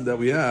Rabbana that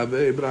we have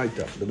a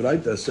Braita. The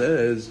Braita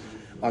says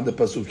on the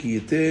pasuk,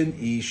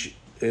 Yitin ish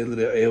el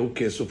re'ehu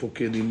kesuf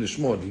ukelim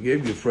lishmor. You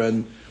gave your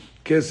friend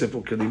kesef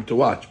or kelim to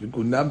watch.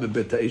 V'gunam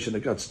bebet ha'ish, and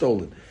it got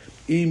stolen.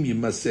 Im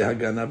yimaseh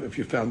haganav, if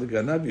you found the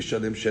ganav,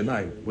 yishalem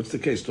shenayim. What's the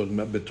case? Talking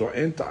about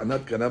beto'en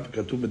ta'anat ganav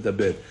katuv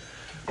medaber.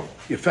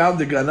 You found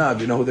the ganav.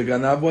 You know who the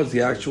ganav was?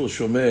 The actual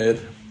shomer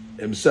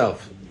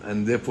himself.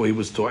 And therefore he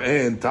was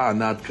to'en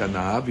ta'anat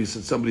ganav. He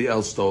said somebody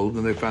else stole,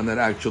 and they found that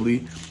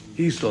actually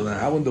he stole. Now,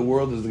 how in the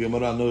world does the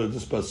Gemara know that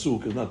this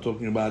pasuk is not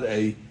talking about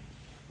a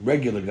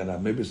regular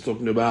ganav? Maybe it's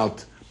talking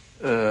about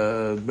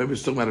a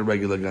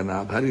regular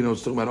ganav. How do you know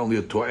it's talking about only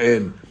a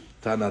to'en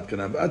ta'anat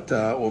ganav?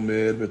 Ata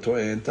omer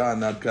beto'en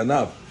ta'anat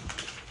ganav.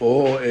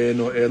 O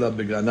eno ela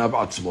beganav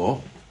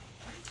atzmo.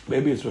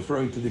 Maybe it's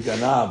referring to the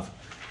ganav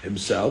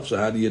himself. So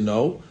how do you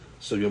know?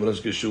 So Gemara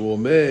Keshu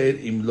omer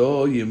im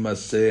lo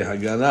yimaseh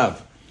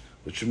haganav,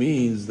 which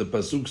means the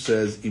pasuk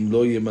says im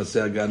lo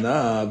yimaseh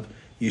haganav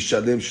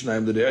yishalem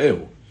shnayim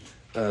l're'ehu.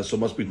 So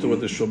must be true that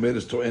the shomer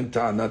is to'en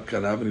ta'anat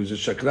ganav, and he was a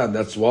shakran.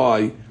 That's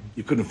why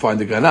you couldn't find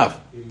the ganav,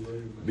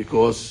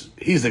 because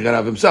he's the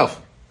ganav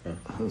himself.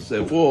 So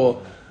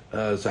therefore,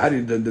 so how do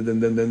you,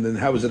 then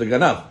how is it a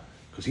ganav?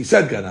 Because he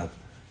said ganav,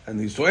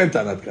 and he's to'en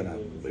ta'anat ganav.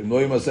 Im lo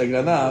yimaseh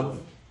ganav,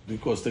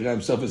 because the guy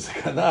himself is a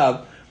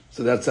ganav.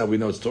 So that's how we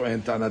know it's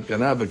to'en ta'anat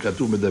ganav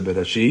v'katuv medaber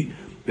Rashi.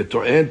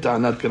 V'to'en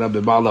ta'anat ganav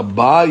b'ba'al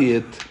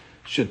habayit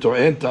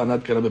שטוען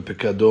טענת גנב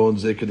בפיקדון,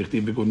 זה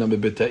כדכתיב בגונם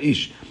בבית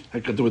האיש.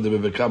 הכתוב מדבר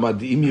וכמה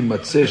דאם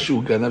יימצא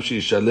שהוא גנב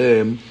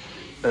שישלם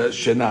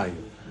שיניים.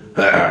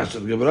 So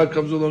the Gemara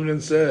comes along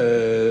and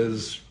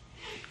says,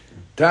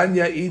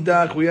 Tanya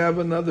idach, we have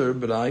another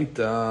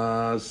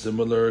braita,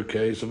 similar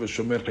case of a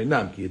shomer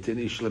chinam, כי יתן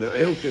איש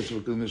לרעהו כסף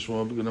וכדי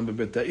לשמוע בגונם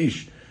בבית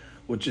האיש,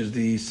 which is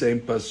the same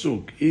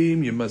pasuk.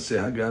 אם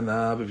יימצא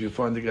הגנב, if you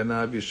find the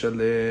גנב,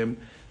 ישלם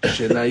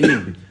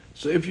שיניים.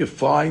 So if you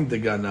find the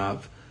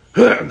ganav,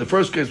 the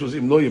first case was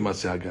im lo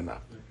yimaseh haganav,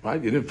 right?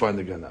 You didn't find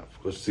the ganav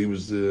because he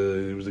was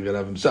the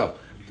ganav himself.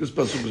 This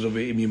pasuk is over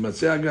im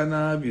yimaseh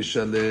haganav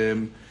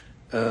yishalem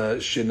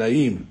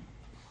shenayim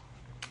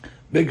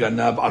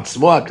beganav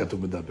atzmo katuv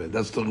medaber.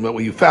 That's talking about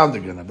where you found the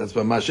ganav. That's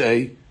mamash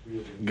a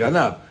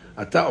ganav.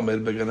 Ata omer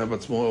beganav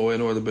atzmo o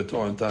eno ele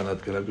beto'en ta'anat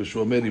ganav.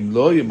 Yeshua omer im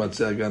lo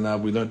yimaseh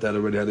haganav. We learned that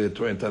already. How to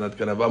to'en ta'anat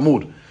ganav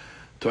amud.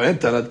 To'en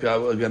ta'anat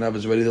ganav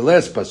is already the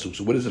last pasuk.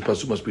 So what is the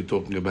pasuk must be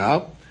talking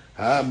about?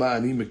 מה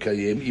אני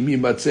מקיים, אם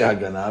יימצא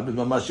הגנב,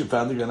 ממש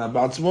יפעל הגנב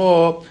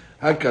בעצמו,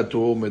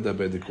 הכתוב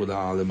מדבר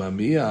דכולה עלמא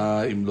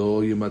מיה, אם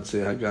לא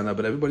יימצא הגנב.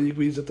 But everybody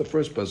agrees that the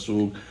first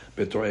pasuk,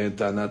 בטוען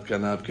טענת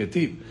גנב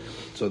כתיב.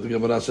 So the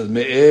Gemara says,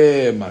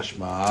 מאי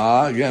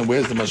משמע, again,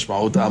 where's the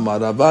משמעות? אמר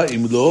רבא,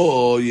 אם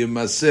לא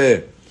יימצא.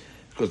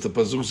 Because the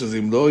pasuk says,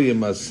 אם לא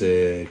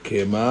יימצא,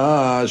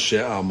 כמה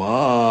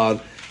שאמר,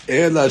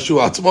 אלא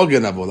שהוא עצמו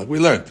גנבו, like we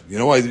learned. You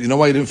know why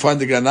you didn't find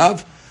the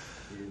ganav?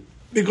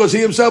 Because he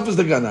himself is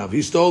the ganav.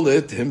 He stole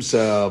it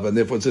himself, and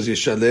therefore it says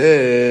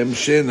Yishalem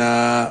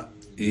Shena.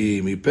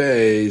 He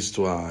pays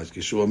twice.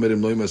 Kishu Omer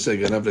Im Lo Yimaseh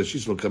Ganav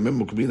Rashis Lo Kamem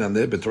Mukmin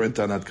Aneh Beto'en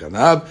Ta'anat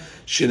Ganav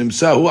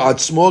Shenimsa Hu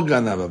Atzmo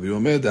Ganav.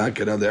 V'yomer Da'an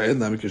Kera Le'ed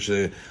Nami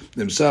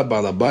Kishenimsa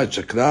Ba'al Habayit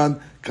Shakran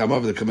Kamma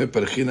V'Lekameh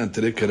Parchinan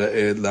Tereh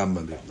Kera'ed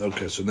Lamali.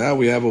 Okay, so now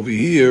we have over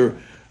here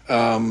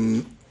a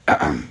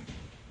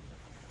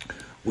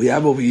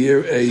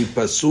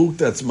pasuk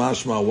that's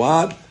mashma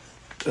what?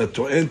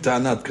 To'en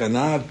ta'anat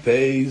ganav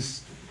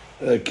pays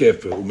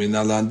kefir.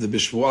 U'minalan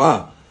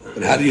b'shvuah.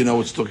 But how do you know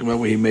it's talking about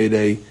when he made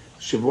a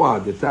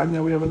shvuah? The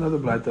Tanya, we have another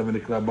braita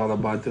v'nikra Baal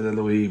Habayit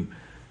Elohim,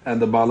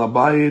 and the Baal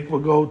Habayit will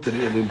go to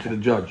the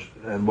judge.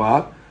 And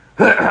what?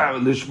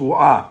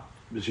 L'shvuah.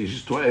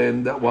 She's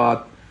to'en that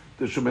what?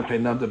 The shomer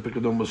chinam, the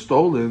pikadon was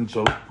stolen,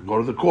 so go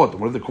to the court.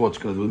 What are the courts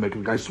going to do? Make the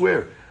guy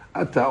swear.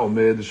 Ata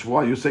omer the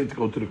shvuah. You're saying to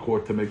go to the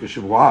court to make a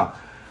shvuah.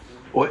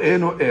 Or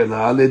eno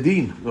ela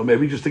ledin. Or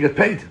maybe just to get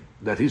paid.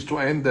 That he's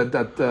to'en that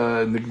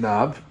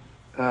nignav,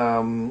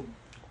 and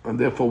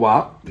therefore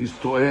what? He's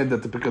to'en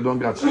that the pikadon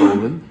got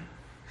stolen,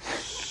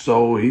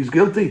 so he's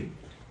guilty.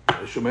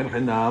 Shomer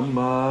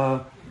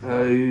chinam,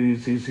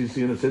 he's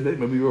going to say that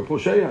maybe you're a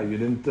posheya. You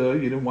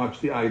didn't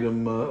watch the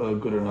item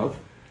good enough.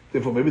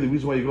 Therefore, maybe the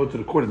reason why you go to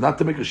the court is not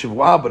to make a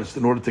shivua, but it's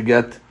in order to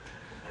get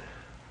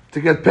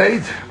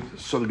paid.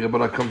 So the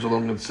Gemara comes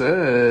along and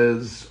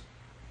says,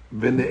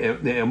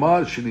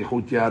 "V'ne'emar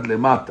shlichut yad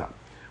lemata."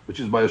 Which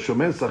is by a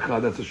shomer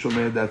sachar, that's a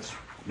shomer that's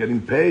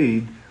getting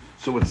paid.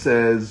 So it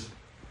says,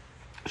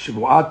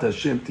 Shivuat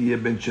Hashem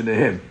tiyeh ben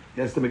shenehem.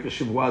 He has to make a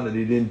shivuah that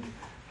he didn't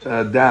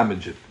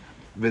damage it.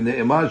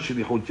 V'ne'emar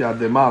shlichut yad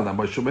lemala.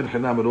 By shomer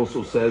chinam it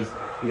also says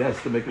he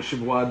has to make a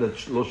shivuah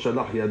that lo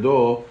shalach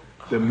yado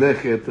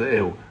b'mlechet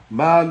re'ehu.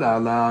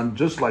 Ma'alan,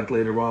 just like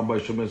later on by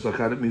shomer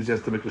sachar, it means he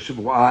has to make a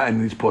shivuah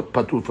and he's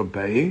patur from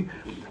paying.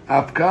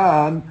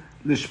 Afkan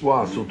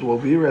lishvuah. So to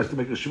over here he has to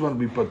make a shivuah and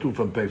be patur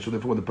from paying. So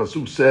therefore when the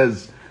pasuk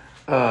says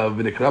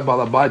v'nikra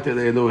Baal Habayit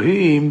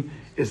Elohim,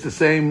 it's the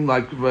same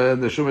like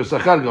the shomer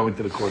sachar going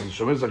to the court. The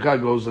shomer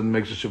sachar goes and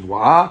makes a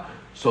shivua.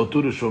 So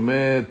to the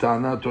shomer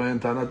ta'anat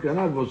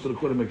ganav goes to the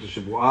court and makes a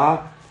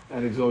shivua,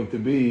 and it's going to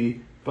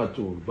be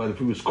patur. But if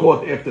he was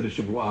caught after the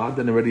shivua,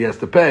 then already has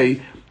to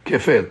pay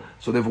kefil.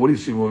 So therefore, what do you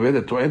see over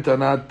there? To'en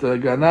ta'anat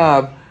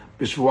ganav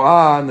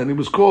b'shvu'ah, and then he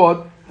was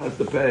caught, has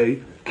to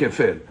pay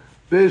kefil.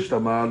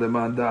 B'shtamar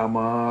leman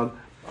da'amar.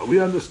 We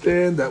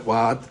understand that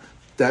what?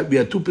 That we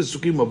had two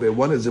pesukim over here.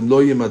 One is im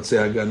lo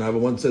yimatzeh haganav,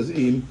 and one says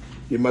im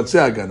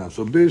yimatzeh haganav.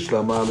 So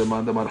b'shtamar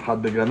leman da'amar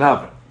had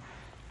beganav.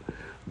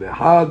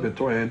 Behad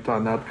betoen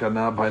ta'anat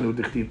ganav hainu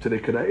dichtiv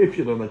terekera. If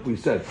you don't, like we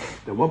said,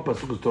 that one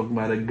pasuk is talking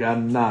about a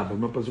ganav,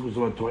 and one pasuk is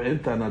talking about toen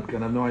ta'anat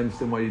ganav. Now I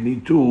understand why you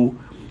need two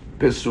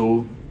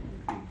pesukim.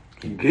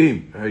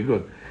 Very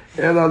good.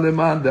 Ela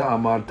leman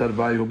de'amar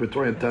tarvayu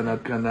betoen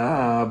ta'anat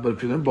ganav. But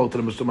if you don't, both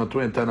of them is talking about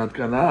toen ta'anat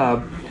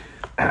ganav.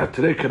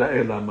 Terekera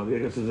ela. I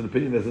guess there's an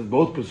opinion that says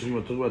both pesukim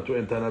are talking about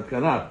toen ta'anat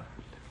ganav.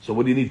 So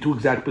what do you need two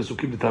exact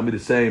pesukim to tell me the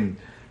same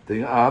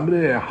thing?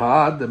 Amre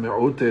had the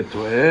me'ute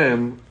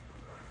toem.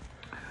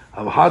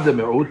 So one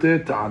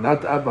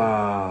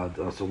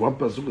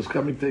pasuk is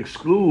coming to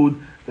exclude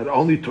that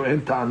only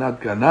to'en ta'anat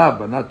ganab,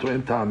 but not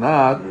to'en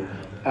ta'anat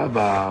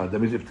abad.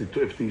 That means if the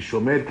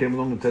shomer came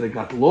along and said it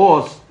got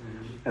lost,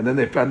 and then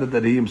they found out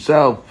that he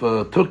himself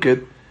took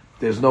it,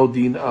 there's no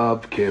din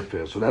of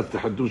kefir. So that's the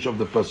hadush of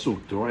the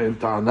pasuk. To'en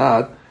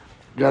ta'anat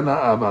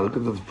ganab. Look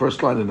at the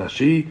first line in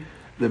Rashi.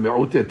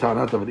 למעוטי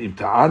טענת אבל אם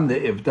טען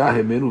נאבדה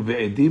ממנו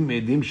ועדים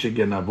מעדים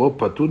שגנבו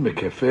פטור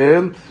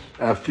מכפל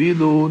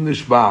אפילו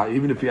נשבע,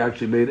 even if he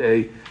actually made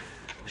a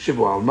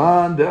שבוע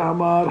אלמן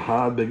דאמר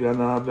אחד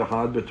בגנב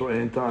ואחד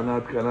בטוען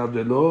טענת גנב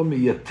ולא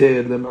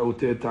מייתר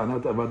למעוטי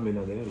טענת עבד מן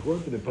הדין.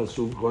 According to the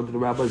pasuk, according to the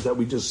rabbis that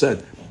we just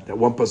said, that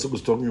one pasuk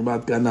was talking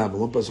about ganav and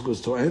one pasuk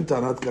was טוען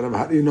טענת גנב.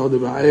 How do you know the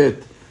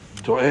ma'at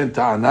טוען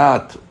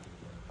טענת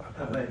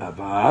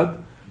עבד?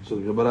 So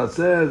the Gemara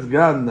says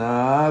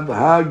ganav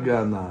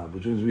haganav,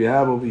 which means we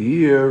have over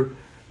here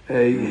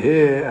a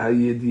he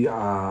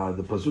hayedi'ah.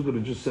 The pasuk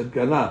that just said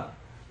ganav,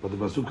 but the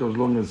pasuk comes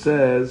along and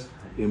says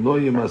im lo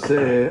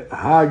yimaseh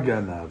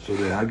haganav. So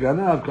the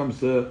haganav comes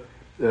to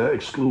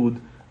exclude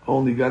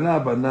only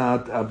ganav but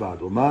not abad.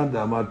 Uman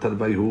da'amar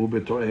tarbayhu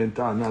beto'en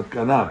ta'anat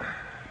ganav.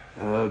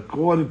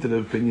 According to the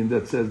opinion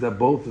that says that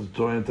both is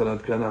to'en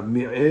ta'anat ganav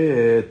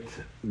mi'et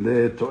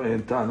le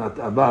to'en ta'anat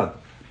abad.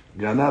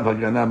 Ganav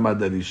haganav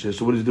madalishe.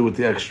 So what does he do with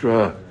the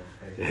extra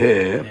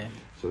hair?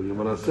 So the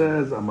Gemara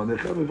says,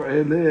 "Amanecha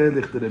v'v'ele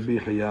lichtere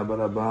b'chaya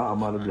baraba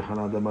amar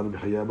b'Yochanan amar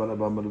b'chaya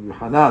baraba amar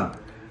b'Yochanan.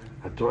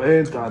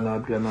 Hato'en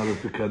ta'anat ganav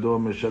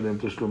v'pikadon meshalem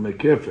tashlumei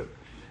kefir."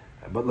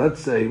 But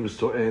let's say he was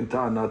to'en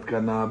ta'anat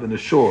ganav in a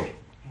shore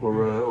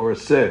or a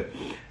seh,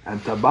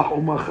 and tabach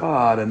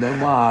umachar, and then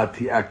what?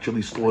 He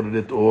actually slaughtered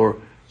it or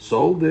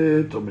sold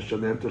it or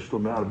meshalem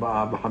tashlumei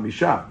arba'a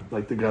b'chamisha,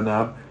 like the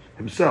ganav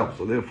himself.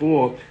 So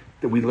therefore,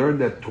 that we learned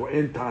that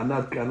to'en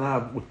ta'anat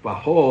ganav with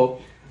baho,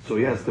 so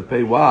he has to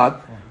pay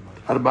what?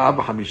 Arba'a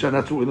b'chamisha.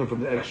 That's what we learn from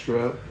the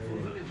extra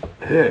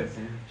hair.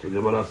 So the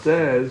Gemara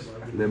says,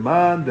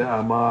 leman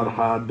de'amar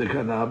had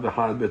beganav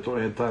v'had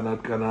beto'en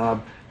ta'anat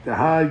ganav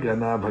v'had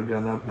ganav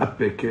haganav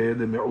apeke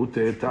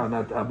le'me'ute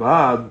ta'anat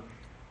abad.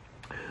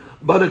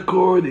 But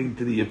according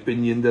to the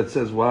opinion that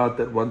says what?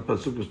 That one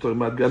pasuk is talking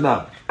about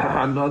ganav,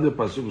 another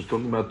pasuk is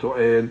talking about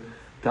to'en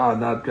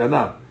ta'anat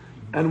ganav.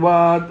 And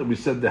what? We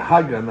said the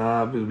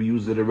haganav, we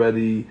used it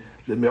already,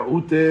 the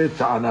me'ute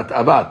ta'anat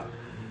abad.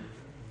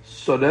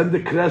 So then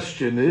the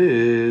question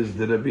is,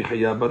 the Rabbi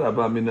Chaya bar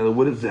Abba,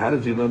 what is it? How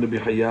does he learn Rabbi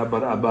Chaya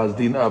bar Abba's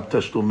din of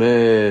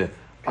tashlume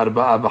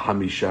arba'a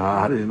v'chamisha?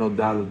 How does he know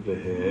dalad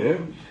v'he?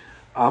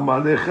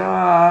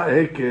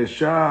 Amalecha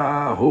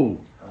hekeshahu.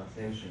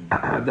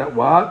 That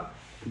what?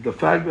 The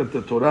fact that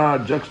the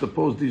Torah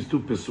juxtaposed these two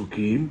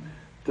pesukim,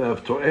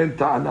 of to'en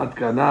ta'anat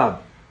ganav,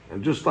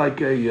 and just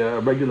like a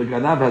regular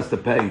ganav has to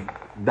pay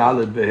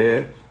dalad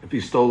v'he if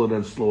he stole it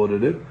and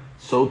slaughtered it,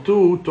 so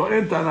too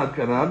to'en ta'anat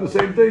ganav, the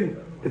same thing.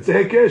 It's a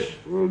hekesh.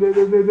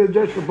 They're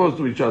just opposed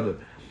to each other.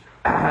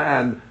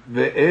 And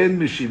ve'en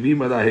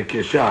meshivim ala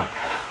hekesha.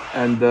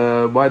 And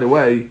by the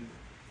way,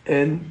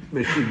 en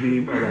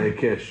meshivim ala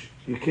hekesh.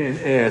 You can't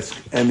ask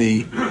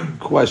any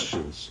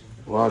questions.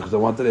 Well, because I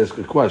wanted to ask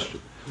a question.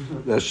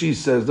 That she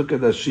says, look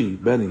at that she,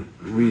 Benny,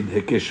 read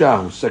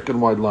hekesha, second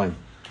wide line.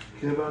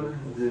 That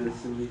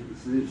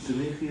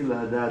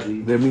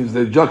means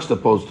they're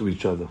juxtaposed to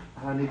each other.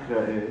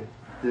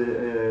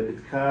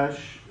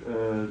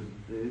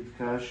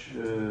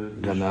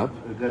 גנב.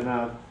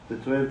 גנב,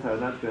 וטוען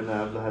טענת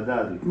גנב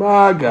להדדי.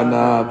 מה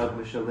גנב?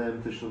 משלם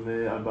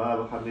תשלומי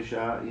 4 ו-5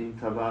 אם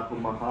טבח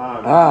ומכר.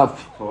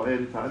 אף.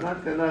 טוען טענת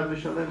גנב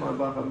משלם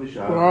 4 ו-5.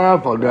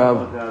 אף אגב.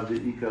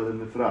 ואיכא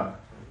למפרט.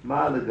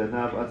 מה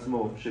לגנב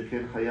עצמו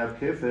שכן חייב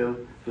כפל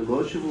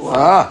ולא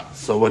שבועה.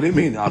 So what do you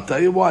mean? I'll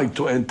tell you why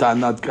טוען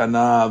טענת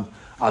גנב.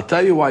 I'll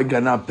tell you why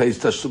גנב pays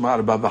תשלומי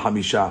 4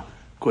 ו-5.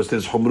 Because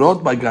there's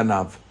חומרות by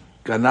גנב.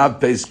 Ganav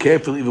pays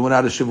carefully even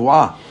without a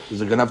shivuah. Is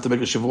a ganav to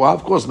make a shivuah?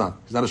 Of course not.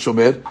 He's not a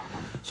shomer.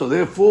 So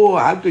therefore,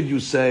 how could you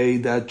say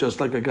that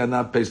just like a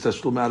ganav pays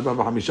tashlum arba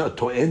v'chamisha,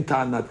 to'en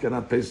ta'anat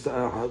ganav pays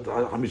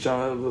hamisha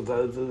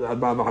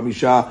arba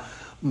v'chamisha,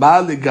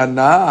 ma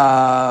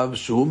leganav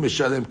shu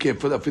mishalem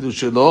kefil afilu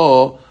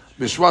shelo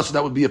b'shva? So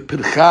that would be a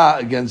pircha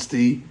against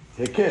the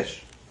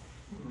hekesh.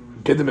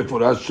 Kedem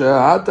mefurash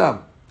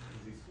hatam.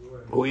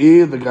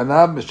 Hu'ir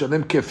v'ganav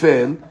mishalem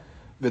kefil.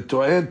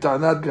 וטוען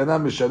טענת גנב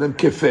משלם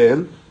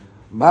כפל,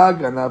 מה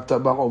גנב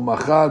טבח או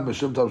מחל,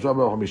 משלם טבח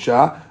ב5,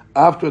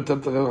 אף טוען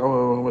טבח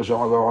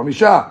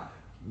ב5,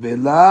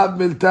 ולאו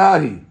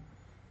מלתאי,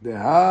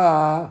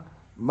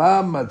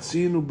 מה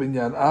מצינו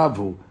בעניין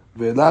אבו,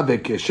 ולאו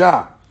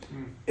הקשה,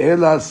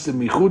 אלא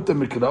סמיכות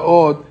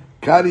המקראות,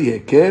 קרי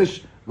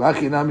הקש,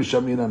 והחינה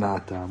משמין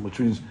הנעתה, which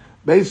means,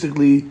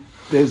 basically,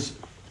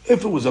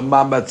 if it was a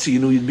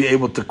mamatzinu, you'd be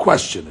able to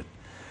question it.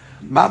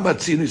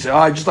 Mamatzinu, you say,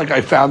 just like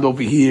I found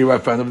over here,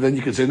 then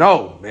you can say,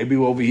 no, maybe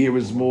over here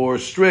is more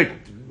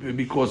strict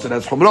because it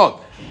has chumrot.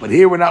 But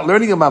here we're not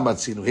learning a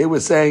mamatzinu. Here we're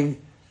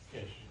saying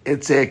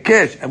it's a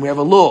kesh, and we have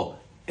a law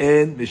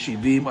in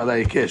Meshivim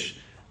alay kesh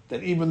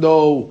that even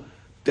though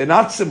they're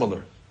not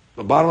similar,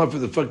 the bottom line for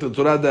the fact that the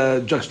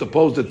Torah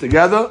juxtaposed it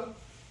together,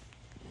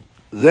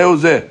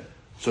 zeh.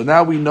 So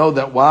now we know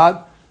that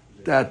what?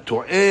 That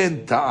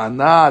to'en,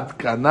 ta'anat,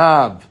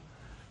 kanav,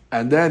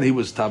 and then he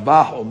was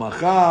tabach or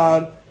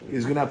machar,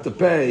 he's going to have to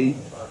pay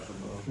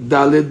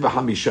dalid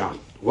v'hamisha.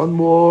 One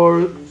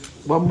more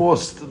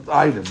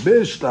item.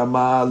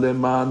 Bishlama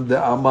leman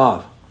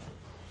de'amar.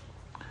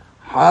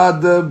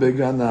 Hada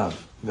beganav.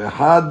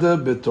 V'hada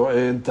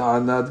beto'en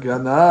ta'anat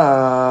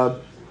ganav.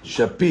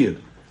 Shapir.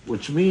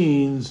 Which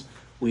means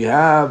we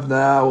have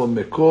now a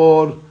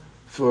mekor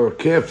for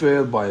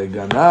kefir by a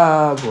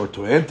ganav or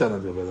to'en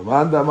ta'anat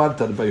ganav.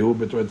 Tarbayu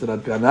beto'en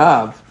ta'anat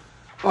ganav.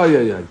 Oh,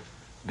 yeah.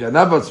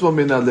 Ganav atzmo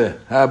minaleh.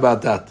 How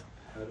about that?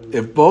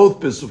 If both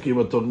Pesukim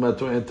are talking about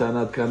to'en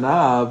ta'anat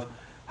ganav,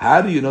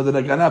 how do you know that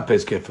a ganav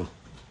pays kefir?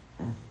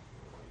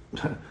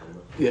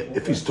 Yeah,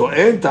 if he's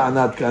to'en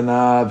ta'anat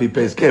ganav, he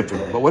pays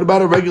kefir. But what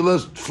about a regular,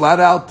 flat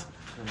out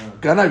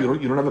ganav?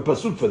 You don't have a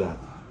pasuk for that.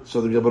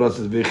 So the Gemara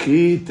says,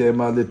 "V'chi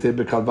tema lete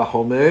bekal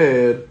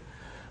v'chomer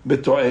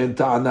beto'en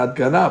ta'anat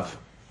ganav,"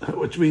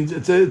 which means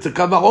it's a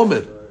kal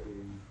v'chomer.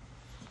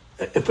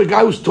 If a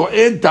guy was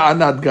to'en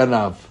ta'anat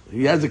ganav,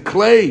 he has a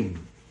claim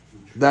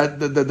that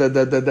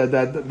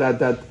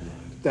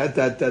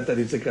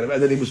he's a ganav,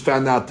 and then he was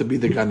found out to be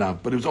the ganav,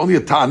 but it was only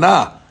a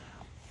ta'ana.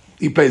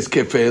 He pays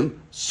kefil.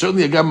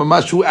 Certainly a guy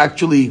mamash who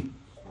actually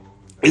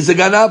is a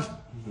ganav.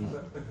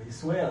 He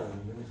swears.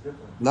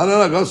 No,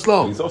 go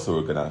slow. He's also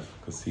a ganav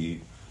because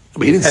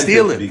But he didn't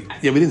steal it.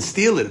 Yeah, we didn't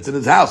steal it. It's in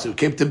his house. It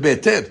came to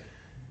Betet.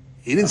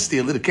 He didn't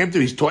steal it. It came to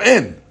he's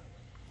to'en.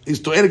 He's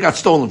to'en. It got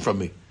stolen from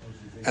me.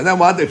 And then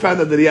what? They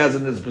found out that he has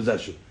it in his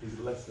possession.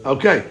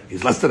 Okay,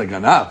 he's less than a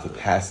ganav. the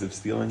passive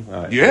stealing.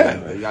 Right. Yeah,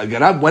 a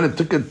ganav went and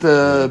took it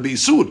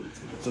b'isur.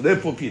 So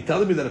therefore, if you're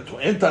telling me that a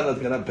to'en that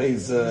ganav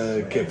pays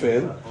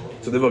kefir,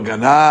 so therefore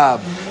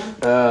ganav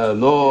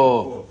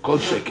lo kol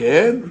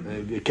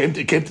sheken, it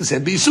came to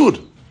send b'isur.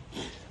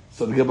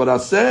 So the Gemara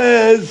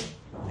says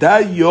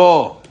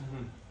dayo.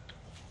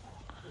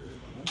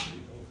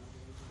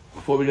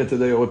 Before we get to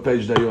dayo, what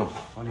page dayo?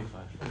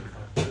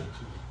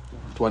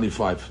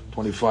 25.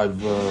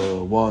 25,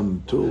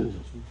 1, 2.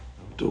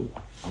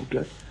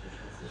 Okay.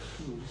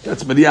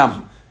 That's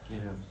Miriam.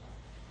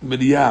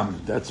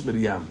 That's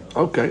Miriam.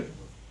 Okay.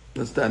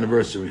 That's the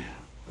anniversary.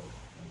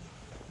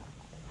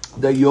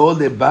 Dayo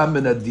leba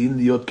min adin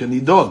liyot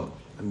kanidon.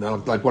 And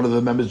like one of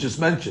the members just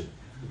mentioned.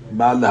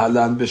 Ma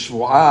lahalan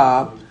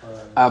b'shvu'ah,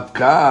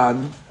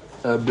 avkan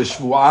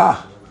b'shvu'ah.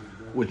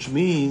 Which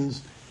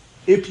means,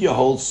 if your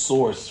whole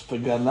source for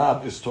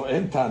ganav is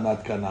to'en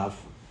ta'anat ganav,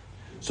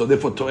 so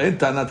therefore to'en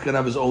ta'anat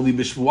ganav is only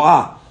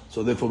b'shvu'ah.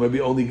 So therefore maybe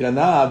only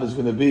ganav is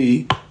going to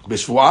be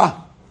b'shvu'ah.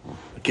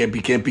 It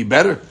can't be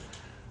better.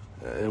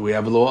 We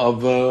have a law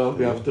of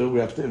we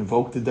have to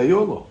invoke the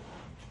dayo law.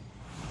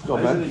 Go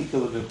back. When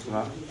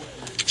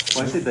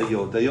I say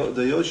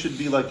dayo should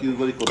be like you.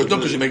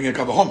 Because you're making a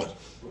kavahomer.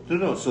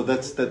 No. So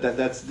that's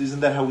isn't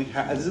that how we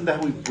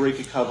break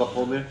a kal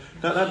v'chomer?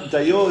 Not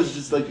dayo is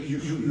just like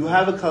you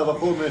have a kal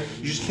v'chomer,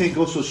 you just can't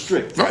go so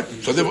strict. Right.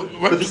 So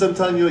but at some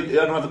time you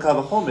don't have a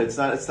kal v'chomer. It's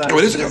not. No,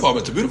 it is a kal v'chomer.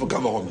 It's a beautiful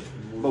kal v'chomer.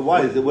 But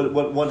why?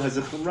 What one has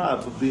a chumrah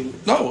of being?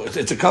 No, it's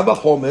a kal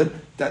v'chomer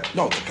the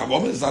kal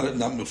v'chomer is not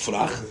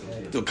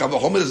mufrach. The kal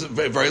v'chomer is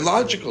very, very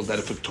logical that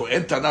if a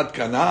to'en ta'anat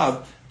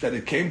ganav that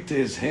it came to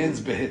his hands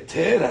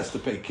beheter has to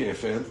pay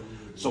kefir.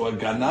 So a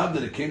ganav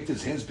that it came to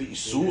his hands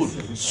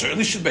be'isur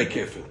certainly should pay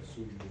kefir.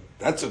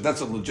 That's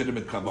a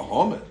legitimate kal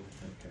v'chomer.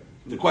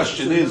 The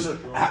question is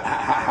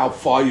how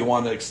far you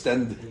want to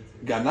extend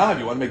ganav.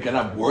 You want to make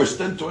ganav worse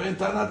than to'en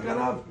ta'anat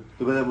ganav?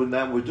 But that's what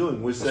we're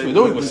doing. We're saying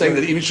we're saying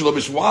that even shalom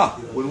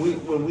b'shvu'ah.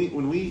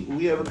 When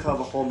we have a kal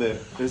v'chomer,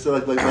 they say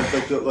like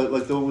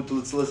the one with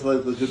let's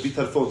like the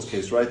bitar phones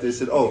case, right? They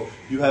said, oh,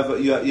 you have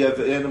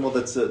an animal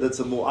that's a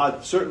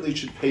mu'ad, certainly it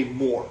should pay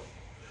more.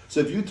 So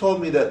if you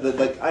told me that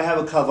like I have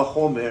a kal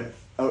v'chomer,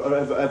 or I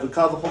have a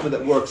kal v'chomer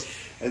that works,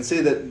 and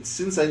say that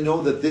since I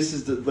know that this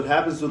is what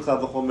happens to a kal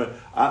v'chomer,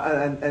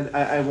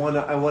 I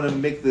want to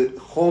make the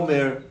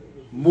chomer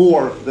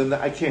more than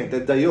I can't.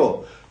 That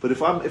dayo. But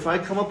if I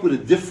come up with a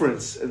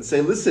difference and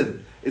say,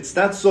 listen, it's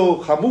not so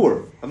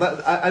chamur.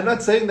 I'm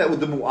not saying that with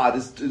the mu'ad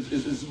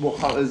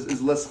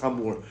is less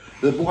chamur.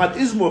 The mu'ad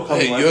is more chamur.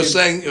 Hey, you're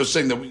saying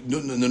that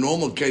in the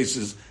normal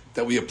cases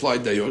that we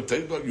applied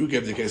dayor. You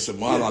gave the case of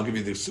Mal, I'll give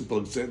you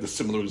the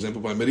similar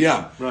example by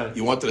Miriam. Right.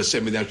 You wanted to say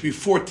Miriam should be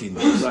 14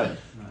 days. Right.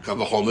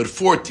 Kava Homer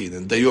 14,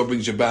 and dayor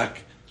brings you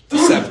back to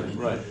 7.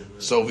 Right.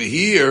 So over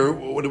here,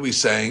 what are we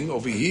saying?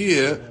 Over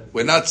here,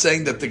 we're not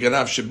saying that the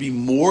ganav should be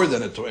more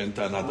than a to'en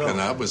tanat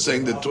ganav. We're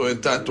saying that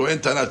to'en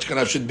tanat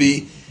ganav should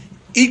be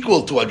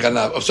equal to a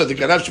ganav. So the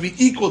ganav should be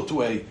equal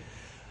to a.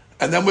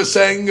 And then we're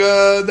saying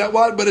that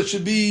what? But it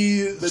should be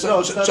it's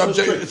not so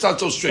subject. strict. It's not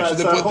so strict.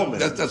 That's So not therefore, homer.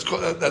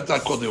 that's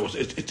not called dayor.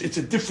 It's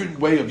a different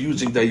way of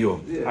using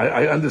dayor. Yeah.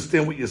 I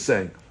understand what you're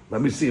saying.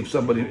 Let me see if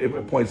somebody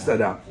points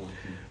that out.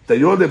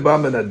 Dayor leba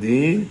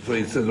menadin. So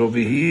it says over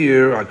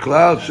here,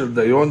 aklal shel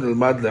dayor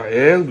nilmad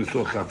la'el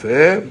b'sul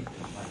chafeh.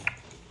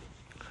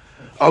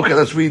 Okay,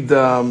 let's read.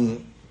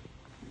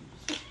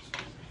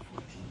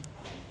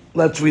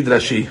 Let's read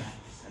Rashi.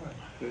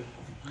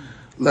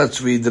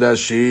 Let's read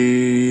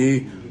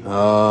Rashi.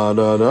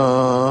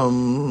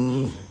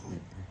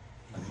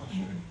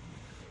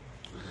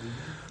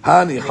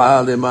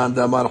 הניחה למאן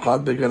דאמר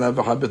אחד בגנב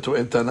ואחד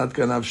בטוען טענת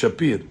גנב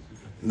שפיר.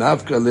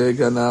 נפקא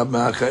לגנב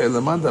מהכאל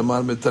למאן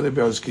דאמר מתרי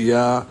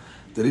בעסקייה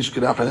דריש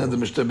קרח עניין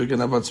דמשתה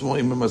בגנב עצמו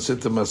אם ממסה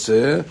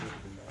תמסה.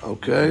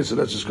 Okay, so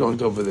that's just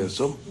going over there.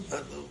 So,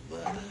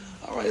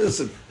 all right,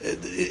 listen.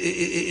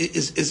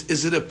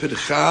 Is it a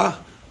pircha?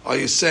 Are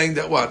you saying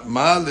that what?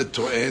 Ma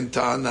leto'en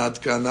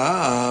ta'anat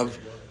ganav,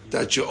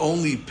 that you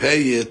only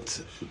pay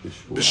it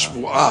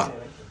b'shvu'ah?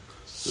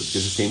 So it's the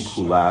same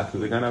kula to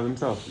the ganav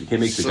himself. You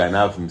can't make the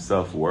ganav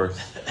himself worse.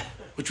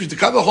 Which means the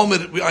Kava Homer,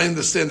 I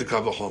understand the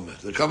Kava Homer.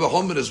 The Kava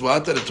Homer is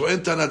what? That a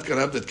to'en ta'anat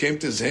ganav that came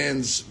to his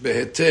hands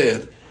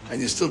beheter,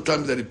 and you still tell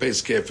me that he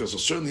pays kefir. So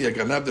certainly a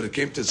ganav that it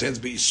came to his hands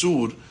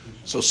be'isur,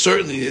 so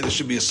certainly there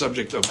should be a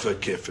subject of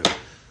kefir.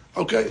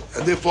 Okay,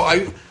 and therefore,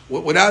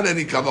 without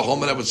any Kava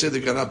Homer, I would say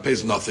the ganav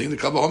pays nothing. The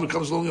Kava Homer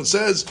comes along and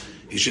says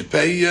he should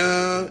pay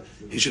kefir.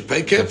 He should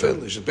pay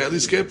at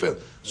least kefir.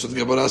 So the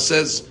Gemara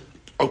says,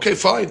 okay,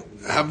 fine,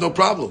 I have no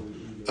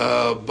problem,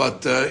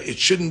 but it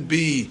shouldn't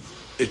be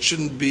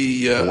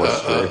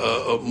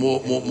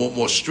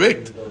more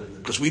strict,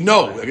 because we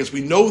know. I guess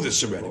we know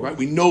this already, right?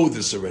 We know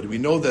this already. We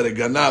know that a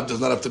ganav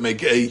does not have to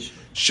make a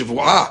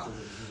shivu'ah.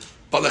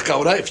 But the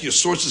chaura, if your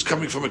source is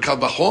coming from a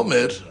Kava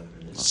Homer,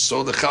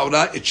 so the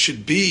chaura, it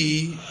should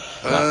be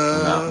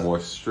not more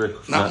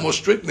strict. Not more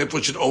strict. Therefore,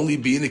 it should only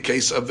be in the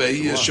case of a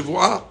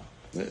shivu'ah.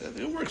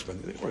 It works,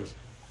 man. It works.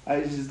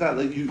 It's not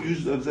like you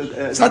use.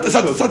 It's not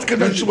the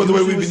conventional the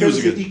way we've been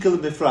using it. Equal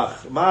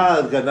mifrach.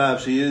 Ma ganav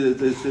she is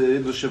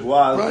in the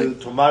shavua.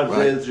 Tomar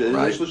right.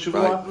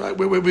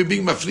 We're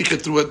being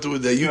mafricha through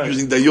the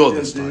using the yod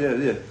this time.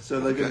 Yeah. So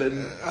like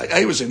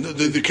I was saying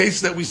the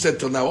case that we said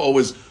till now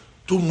always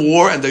do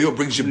more and the yod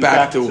brings you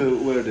back to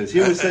where it is. He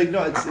was saying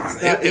no. It's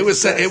not. It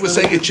was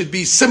saying it should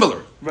be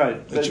similar.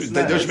 Right. They should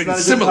make it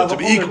similar to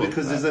be equal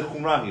because there's a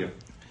chumrah here.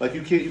 Like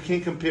you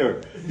can't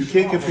compare. You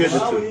can't compare the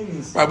two.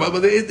 Right,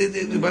 but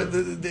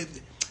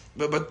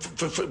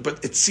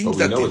it seems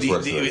that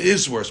it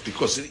is worse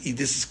because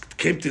this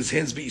came to his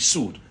hands be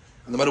isud.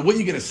 No matter what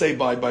you're going to say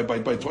by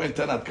To'en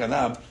Tanat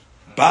Kanab,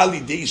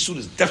 Bali de isud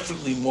is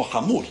definitely more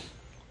hamur.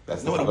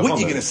 No matter what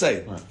you're going to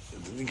say, right.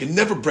 You can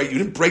never break. You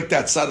didn't break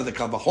that side of the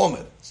Kava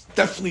Homer. It's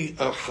definitely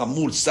a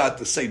hamur side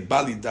to say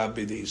Bali da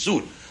de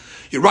isud.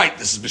 You're right.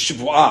 This is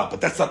b'shivu'ah,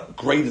 but that's not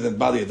greater than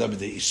Bali da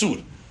de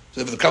isud. So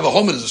if the Kava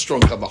Homer is a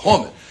strong Kava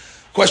Homer,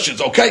 questions,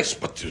 okay,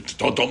 but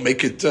don't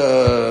make it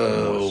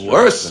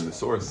worse than the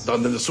source.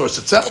 Than the source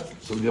itself.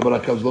 So the Gemara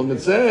comes along and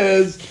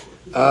says,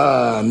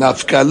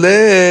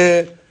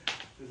 nafkale.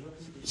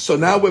 So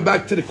now we're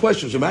back to the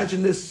questions.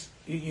 Imagine this.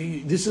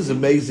 This is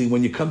amazing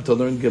when you come to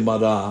learn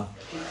Gemara.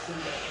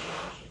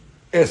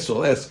 Ask.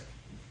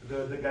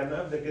 The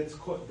ganav that gets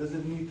caught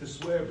doesn't need to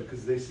swear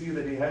because they see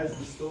that he has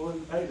the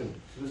stolen item.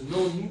 So there's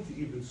no need to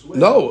even swear.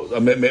 No,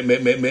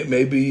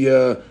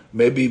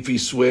 maybe if he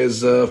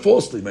swears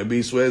falsely, maybe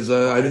he swears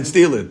I didn't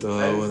steal it.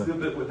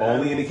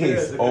 Only in the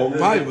case.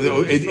 Right.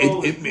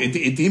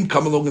 It didn't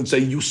come along and say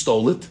you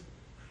stole it,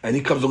 and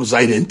he comes along and says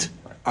I didn't,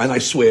 and I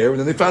swear, and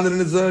then they found it in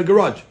his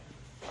garage.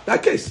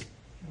 That case.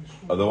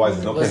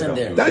 Otherwise, there's no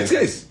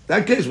case.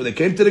 That case when they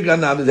came to the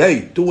ganav,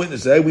 hey, two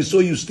witnesses, hey, we saw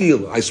you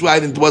steal. I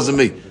swear it wasn't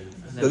me.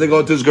 Then they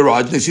go to his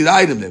garage and they see the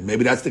item there.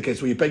 Maybe that's the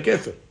case where you pay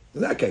kefir.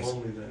 In that case,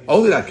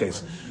 only that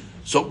case.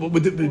 So,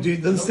 do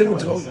you understand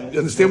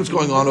what's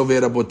going on over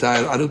here,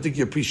 Rabotai? I don't think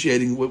you're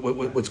appreciating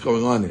what's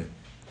going on here.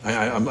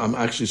 I'm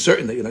actually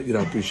certain that you're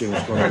not appreciating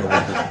what's going on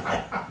over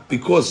here.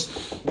 Because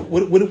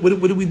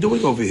what are we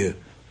doing over here?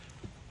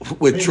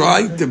 We're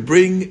trying to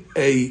bring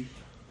the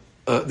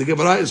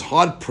Gemara is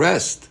hard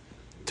pressed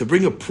to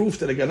bring a proof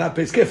that a Ganav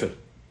pays kefir.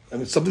 I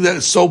mean, something that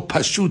is so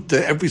pashut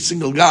to every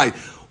single guy.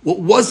 What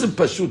wasn't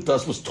pashut to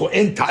us was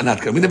to'en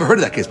ta'anat ganav. We never heard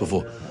of that case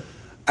before.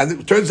 And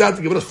it turns out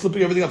the Gemara is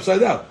flipping everything upside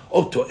down.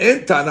 Oh,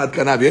 to'en ta'anat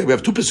ganav. Yeah, we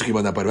have two pesukim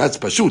on that, but that's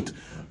pashut.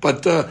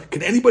 But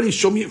can anybody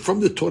show me from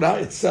the Torah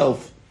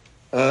itself,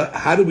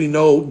 how do we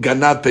know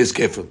Ganav pays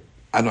kefir?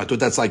 I don't know, I thought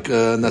that's like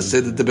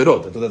Naseh de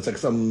Berot. I thought that's like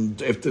some,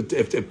 if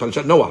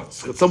Parashat Noah,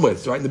 somewhere,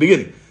 it's right in the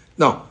beginning.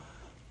 No.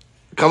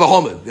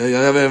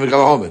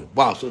 Kavahomen.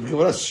 Wow, so the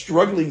Gemara is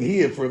struggling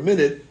here for a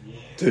minute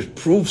to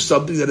prove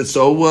something that is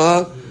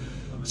so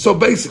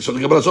basic. So the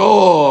Gemara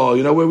says,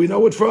 you know where we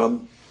know it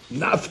from?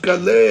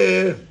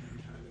 Nafkale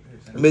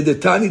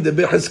medetani de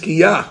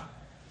beheskiyah.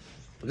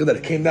 Look at that,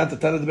 it came down to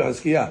Tana de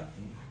beheskiyah.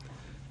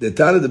 The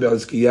Tana de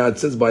beheskiyah, it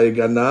says by a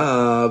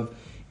ganav,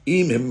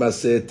 im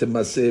himase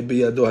temase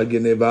biyado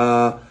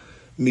hageneva,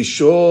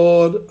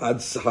 mishor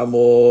ad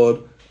hamor,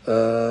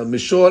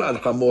 mishor ad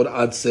hamor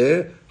ad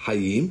se,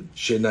 hayim,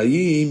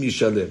 shenayim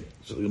yishalem.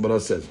 So the Gemara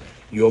says,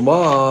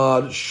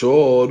 Yomar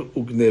shor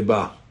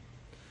ugneba,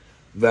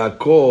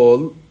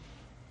 ve'akol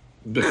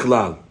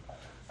bichlal.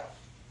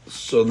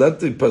 So let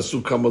the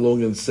pasuk come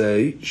along and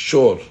say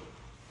shor,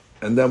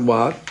 and then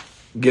what?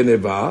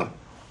 Geneva,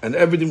 and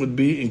everything would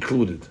be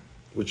included,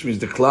 which means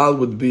the klal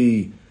would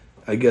be,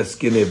 I guess,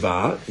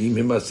 Geneva,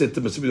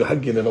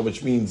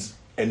 which means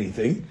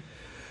anything,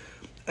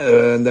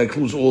 and that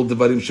includes all the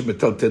varim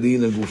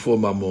shemetaltelin and gufo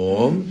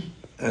mamon,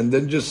 and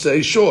then just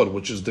say shor,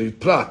 which is the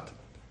prat.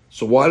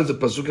 So why does the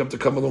pasuk have to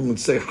come along and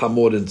say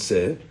hamor and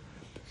se?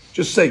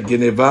 Just say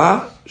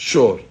Geneva,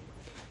 shor.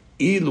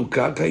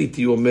 Iluka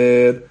kaiti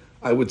omer,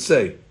 I would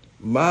say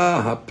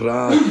ma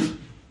haprat,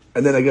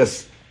 and then I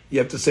guess you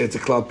have to say it's a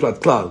klal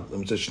prat klal.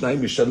 I'm saying shnayim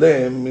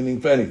yishalem,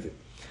 meaning for anything.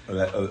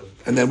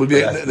 And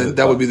then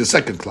that would be the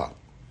second klal,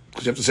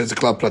 because you have to say it's a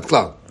klal prat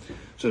klal.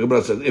 So the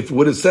Gemara says, if it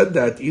would have said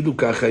that, idu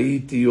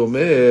kachayiti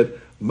omer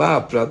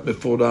ma prat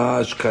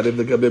meforash karev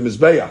legabe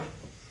mizbeach,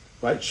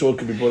 right? Shor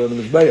can be brought on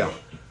the mizbeach.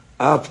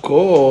 Af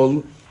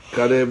kol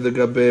karev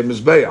legabe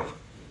mizbeach.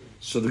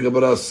 So the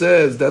Gemara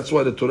says that's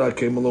why the Torah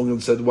came along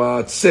and said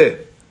what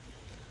se.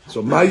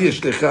 So ma yesh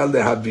lecha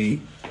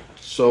lehavi.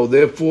 So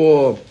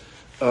therefore,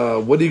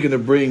 what are you going to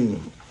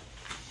bring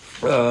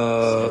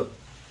to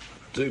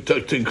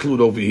include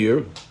over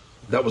here?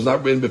 That was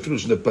not written before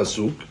in the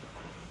pasuk.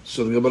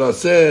 So the Gemara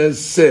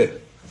says se.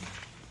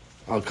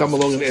 I'll come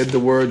along and add the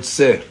word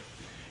se.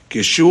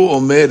 Kishu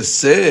omer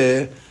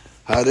se,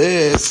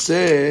 hare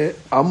se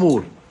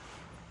amur.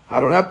 I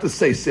don't have to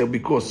say se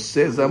because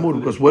se is amur,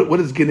 because what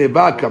is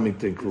geneva coming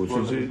to include?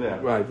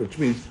 Right, which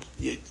means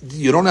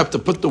you don't have to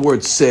put the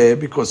word se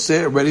because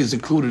se already is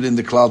included in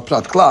the klal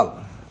prat klal.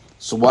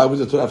 So why would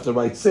the Torah have to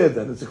write se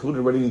then? It's included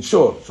already in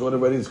shor. Shor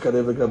already is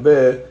karev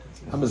legabe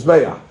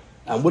hamizbeach.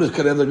 And what is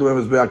karev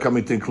legabe hamizbeach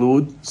coming to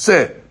include?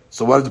 Se.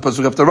 So why does the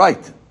pasuk have to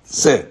write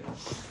se?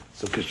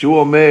 So kishu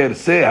omer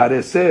se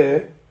hare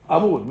se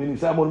amur, meaning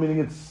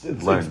it's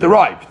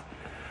derived.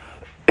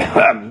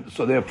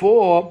 So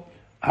therefore,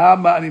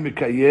 hamani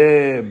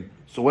mikayem.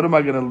 So what am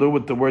I going to do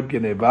with the word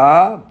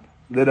geneva?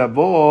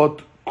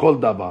 Leravot kol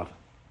davar.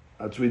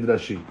 Let's read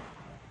Rashi.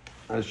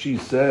 Rashi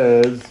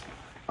says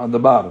on the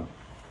bottom.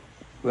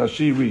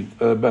 Rashi read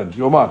Ben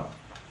Yomar.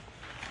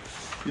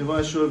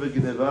 Yomar shor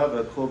v'geneva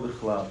v'akol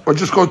b'chlal. Or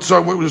just go to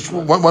start just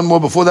one more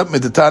before that.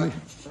 Meditani.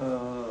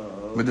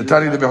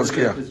 Meditani the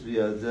Behazkiah.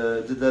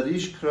 The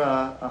darish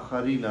kra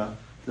acharina.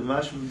 The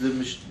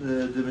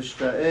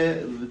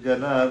mishta'e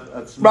v'ganav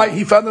atzma. Right,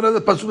 he found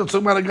another pasuk that's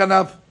talking about a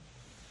ganav.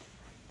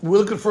 We're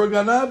looking for a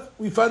ganav.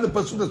 We find the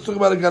pasuk that's talking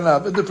about a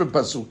ganav, a different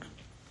pasuk.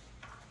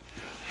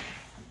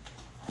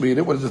 Read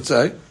it. What does it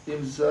say?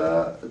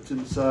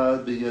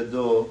 Timsa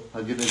biyado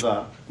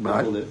hageneva.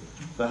 Right.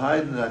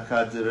 V'hai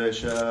nakat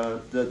deresha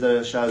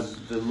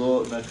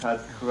v'lo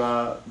nakat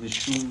kra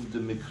mishum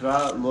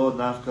demikra lo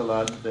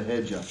nafkalan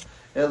v'heja.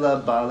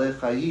 Ela bale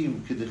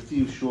chayim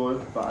k'dichtiv shor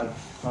v'ad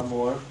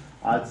hamor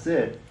ad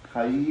ze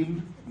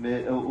chayim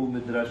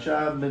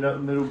u'midrasha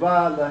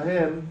meruba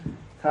lahem.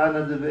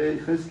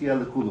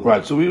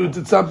 Right, so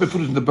it's not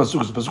befurish in the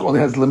pasuk. The pasuk only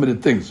has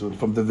limited things. So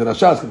from the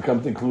Rasha can come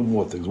to include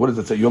more things. What does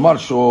it say? Yomar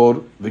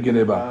shor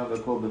v'geneba.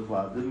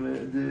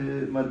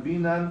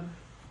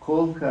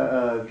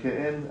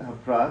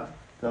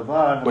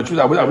 Which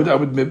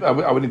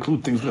I would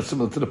include things that's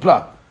similar to the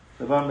prat.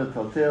 Kamma,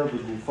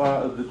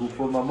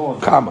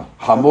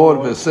 hamor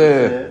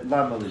v'seh.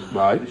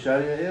 Right.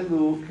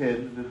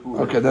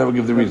 Okay, then we'll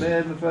give the reason.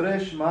 Right,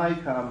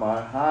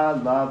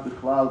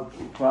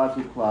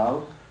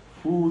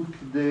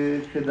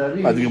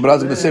 the Gemara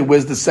is going to say,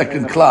 where's the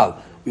second klal?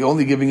 We're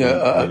only giving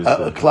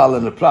a klal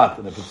and a prat.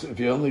 And if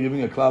you're only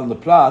giving a klal and a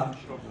prat,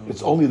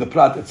 it's only the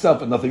prat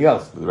itself and nothing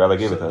else. The rabbi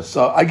gave it to us.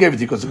 So I gave it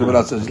to you because the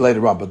Gemara says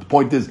later on. But the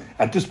point is,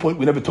 at this point,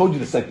 we never told you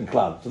the second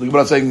klal. So the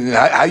Gemara is saying,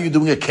 how are you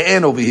doing a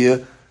ka'an over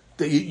here?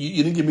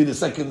 You didn't give me the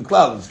second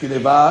klal. It's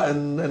geneva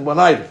and one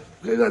item.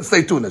 Okay, let's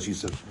stay tuned, as she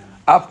said.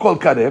 Af kol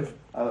karev.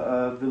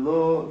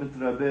 ולא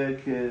מתרבה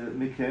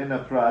מכהן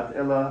הפרט,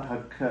 אלא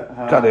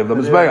קרב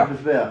למזבח.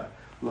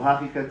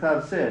 להכי כתב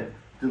זה,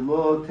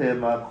 דלא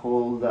תמה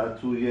כל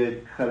דעתו יהיה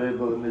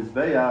קרב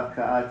למזבח,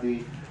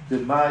 כאתי,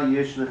 דמה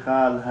יש לך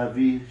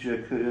להביא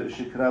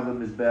שקרב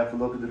למזבח,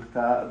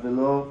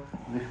 ולא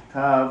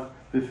נכתב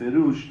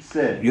בפירוש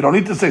זה. You don't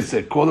need to say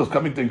זה. Kol is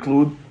coming to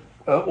include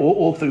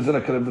all things that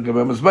are קרב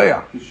לגבי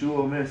המזבח. כשהוא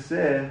אומר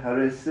זה,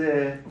 הרי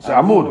זה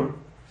אמור.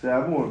 זה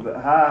אמור,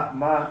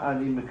 מה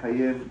אני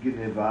מקיים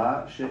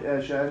גנבה,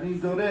 שאני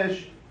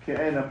דורש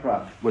כעין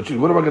הפרט. Which is,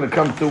 what am I going to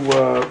come to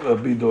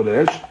be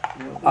doresh?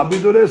 I'll be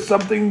doing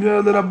something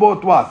that I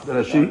bought. What? That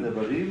I see?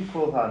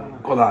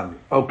 Kolhani.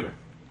 Okay.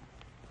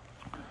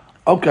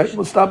 Okay,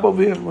 we'll stop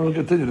over here. We'll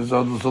continue. There's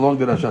a long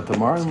day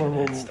tomorrow.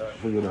 We'll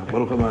figure it out.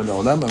 Baruch Adonai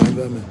Le'olam.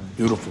 Amen.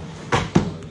 Beautiful.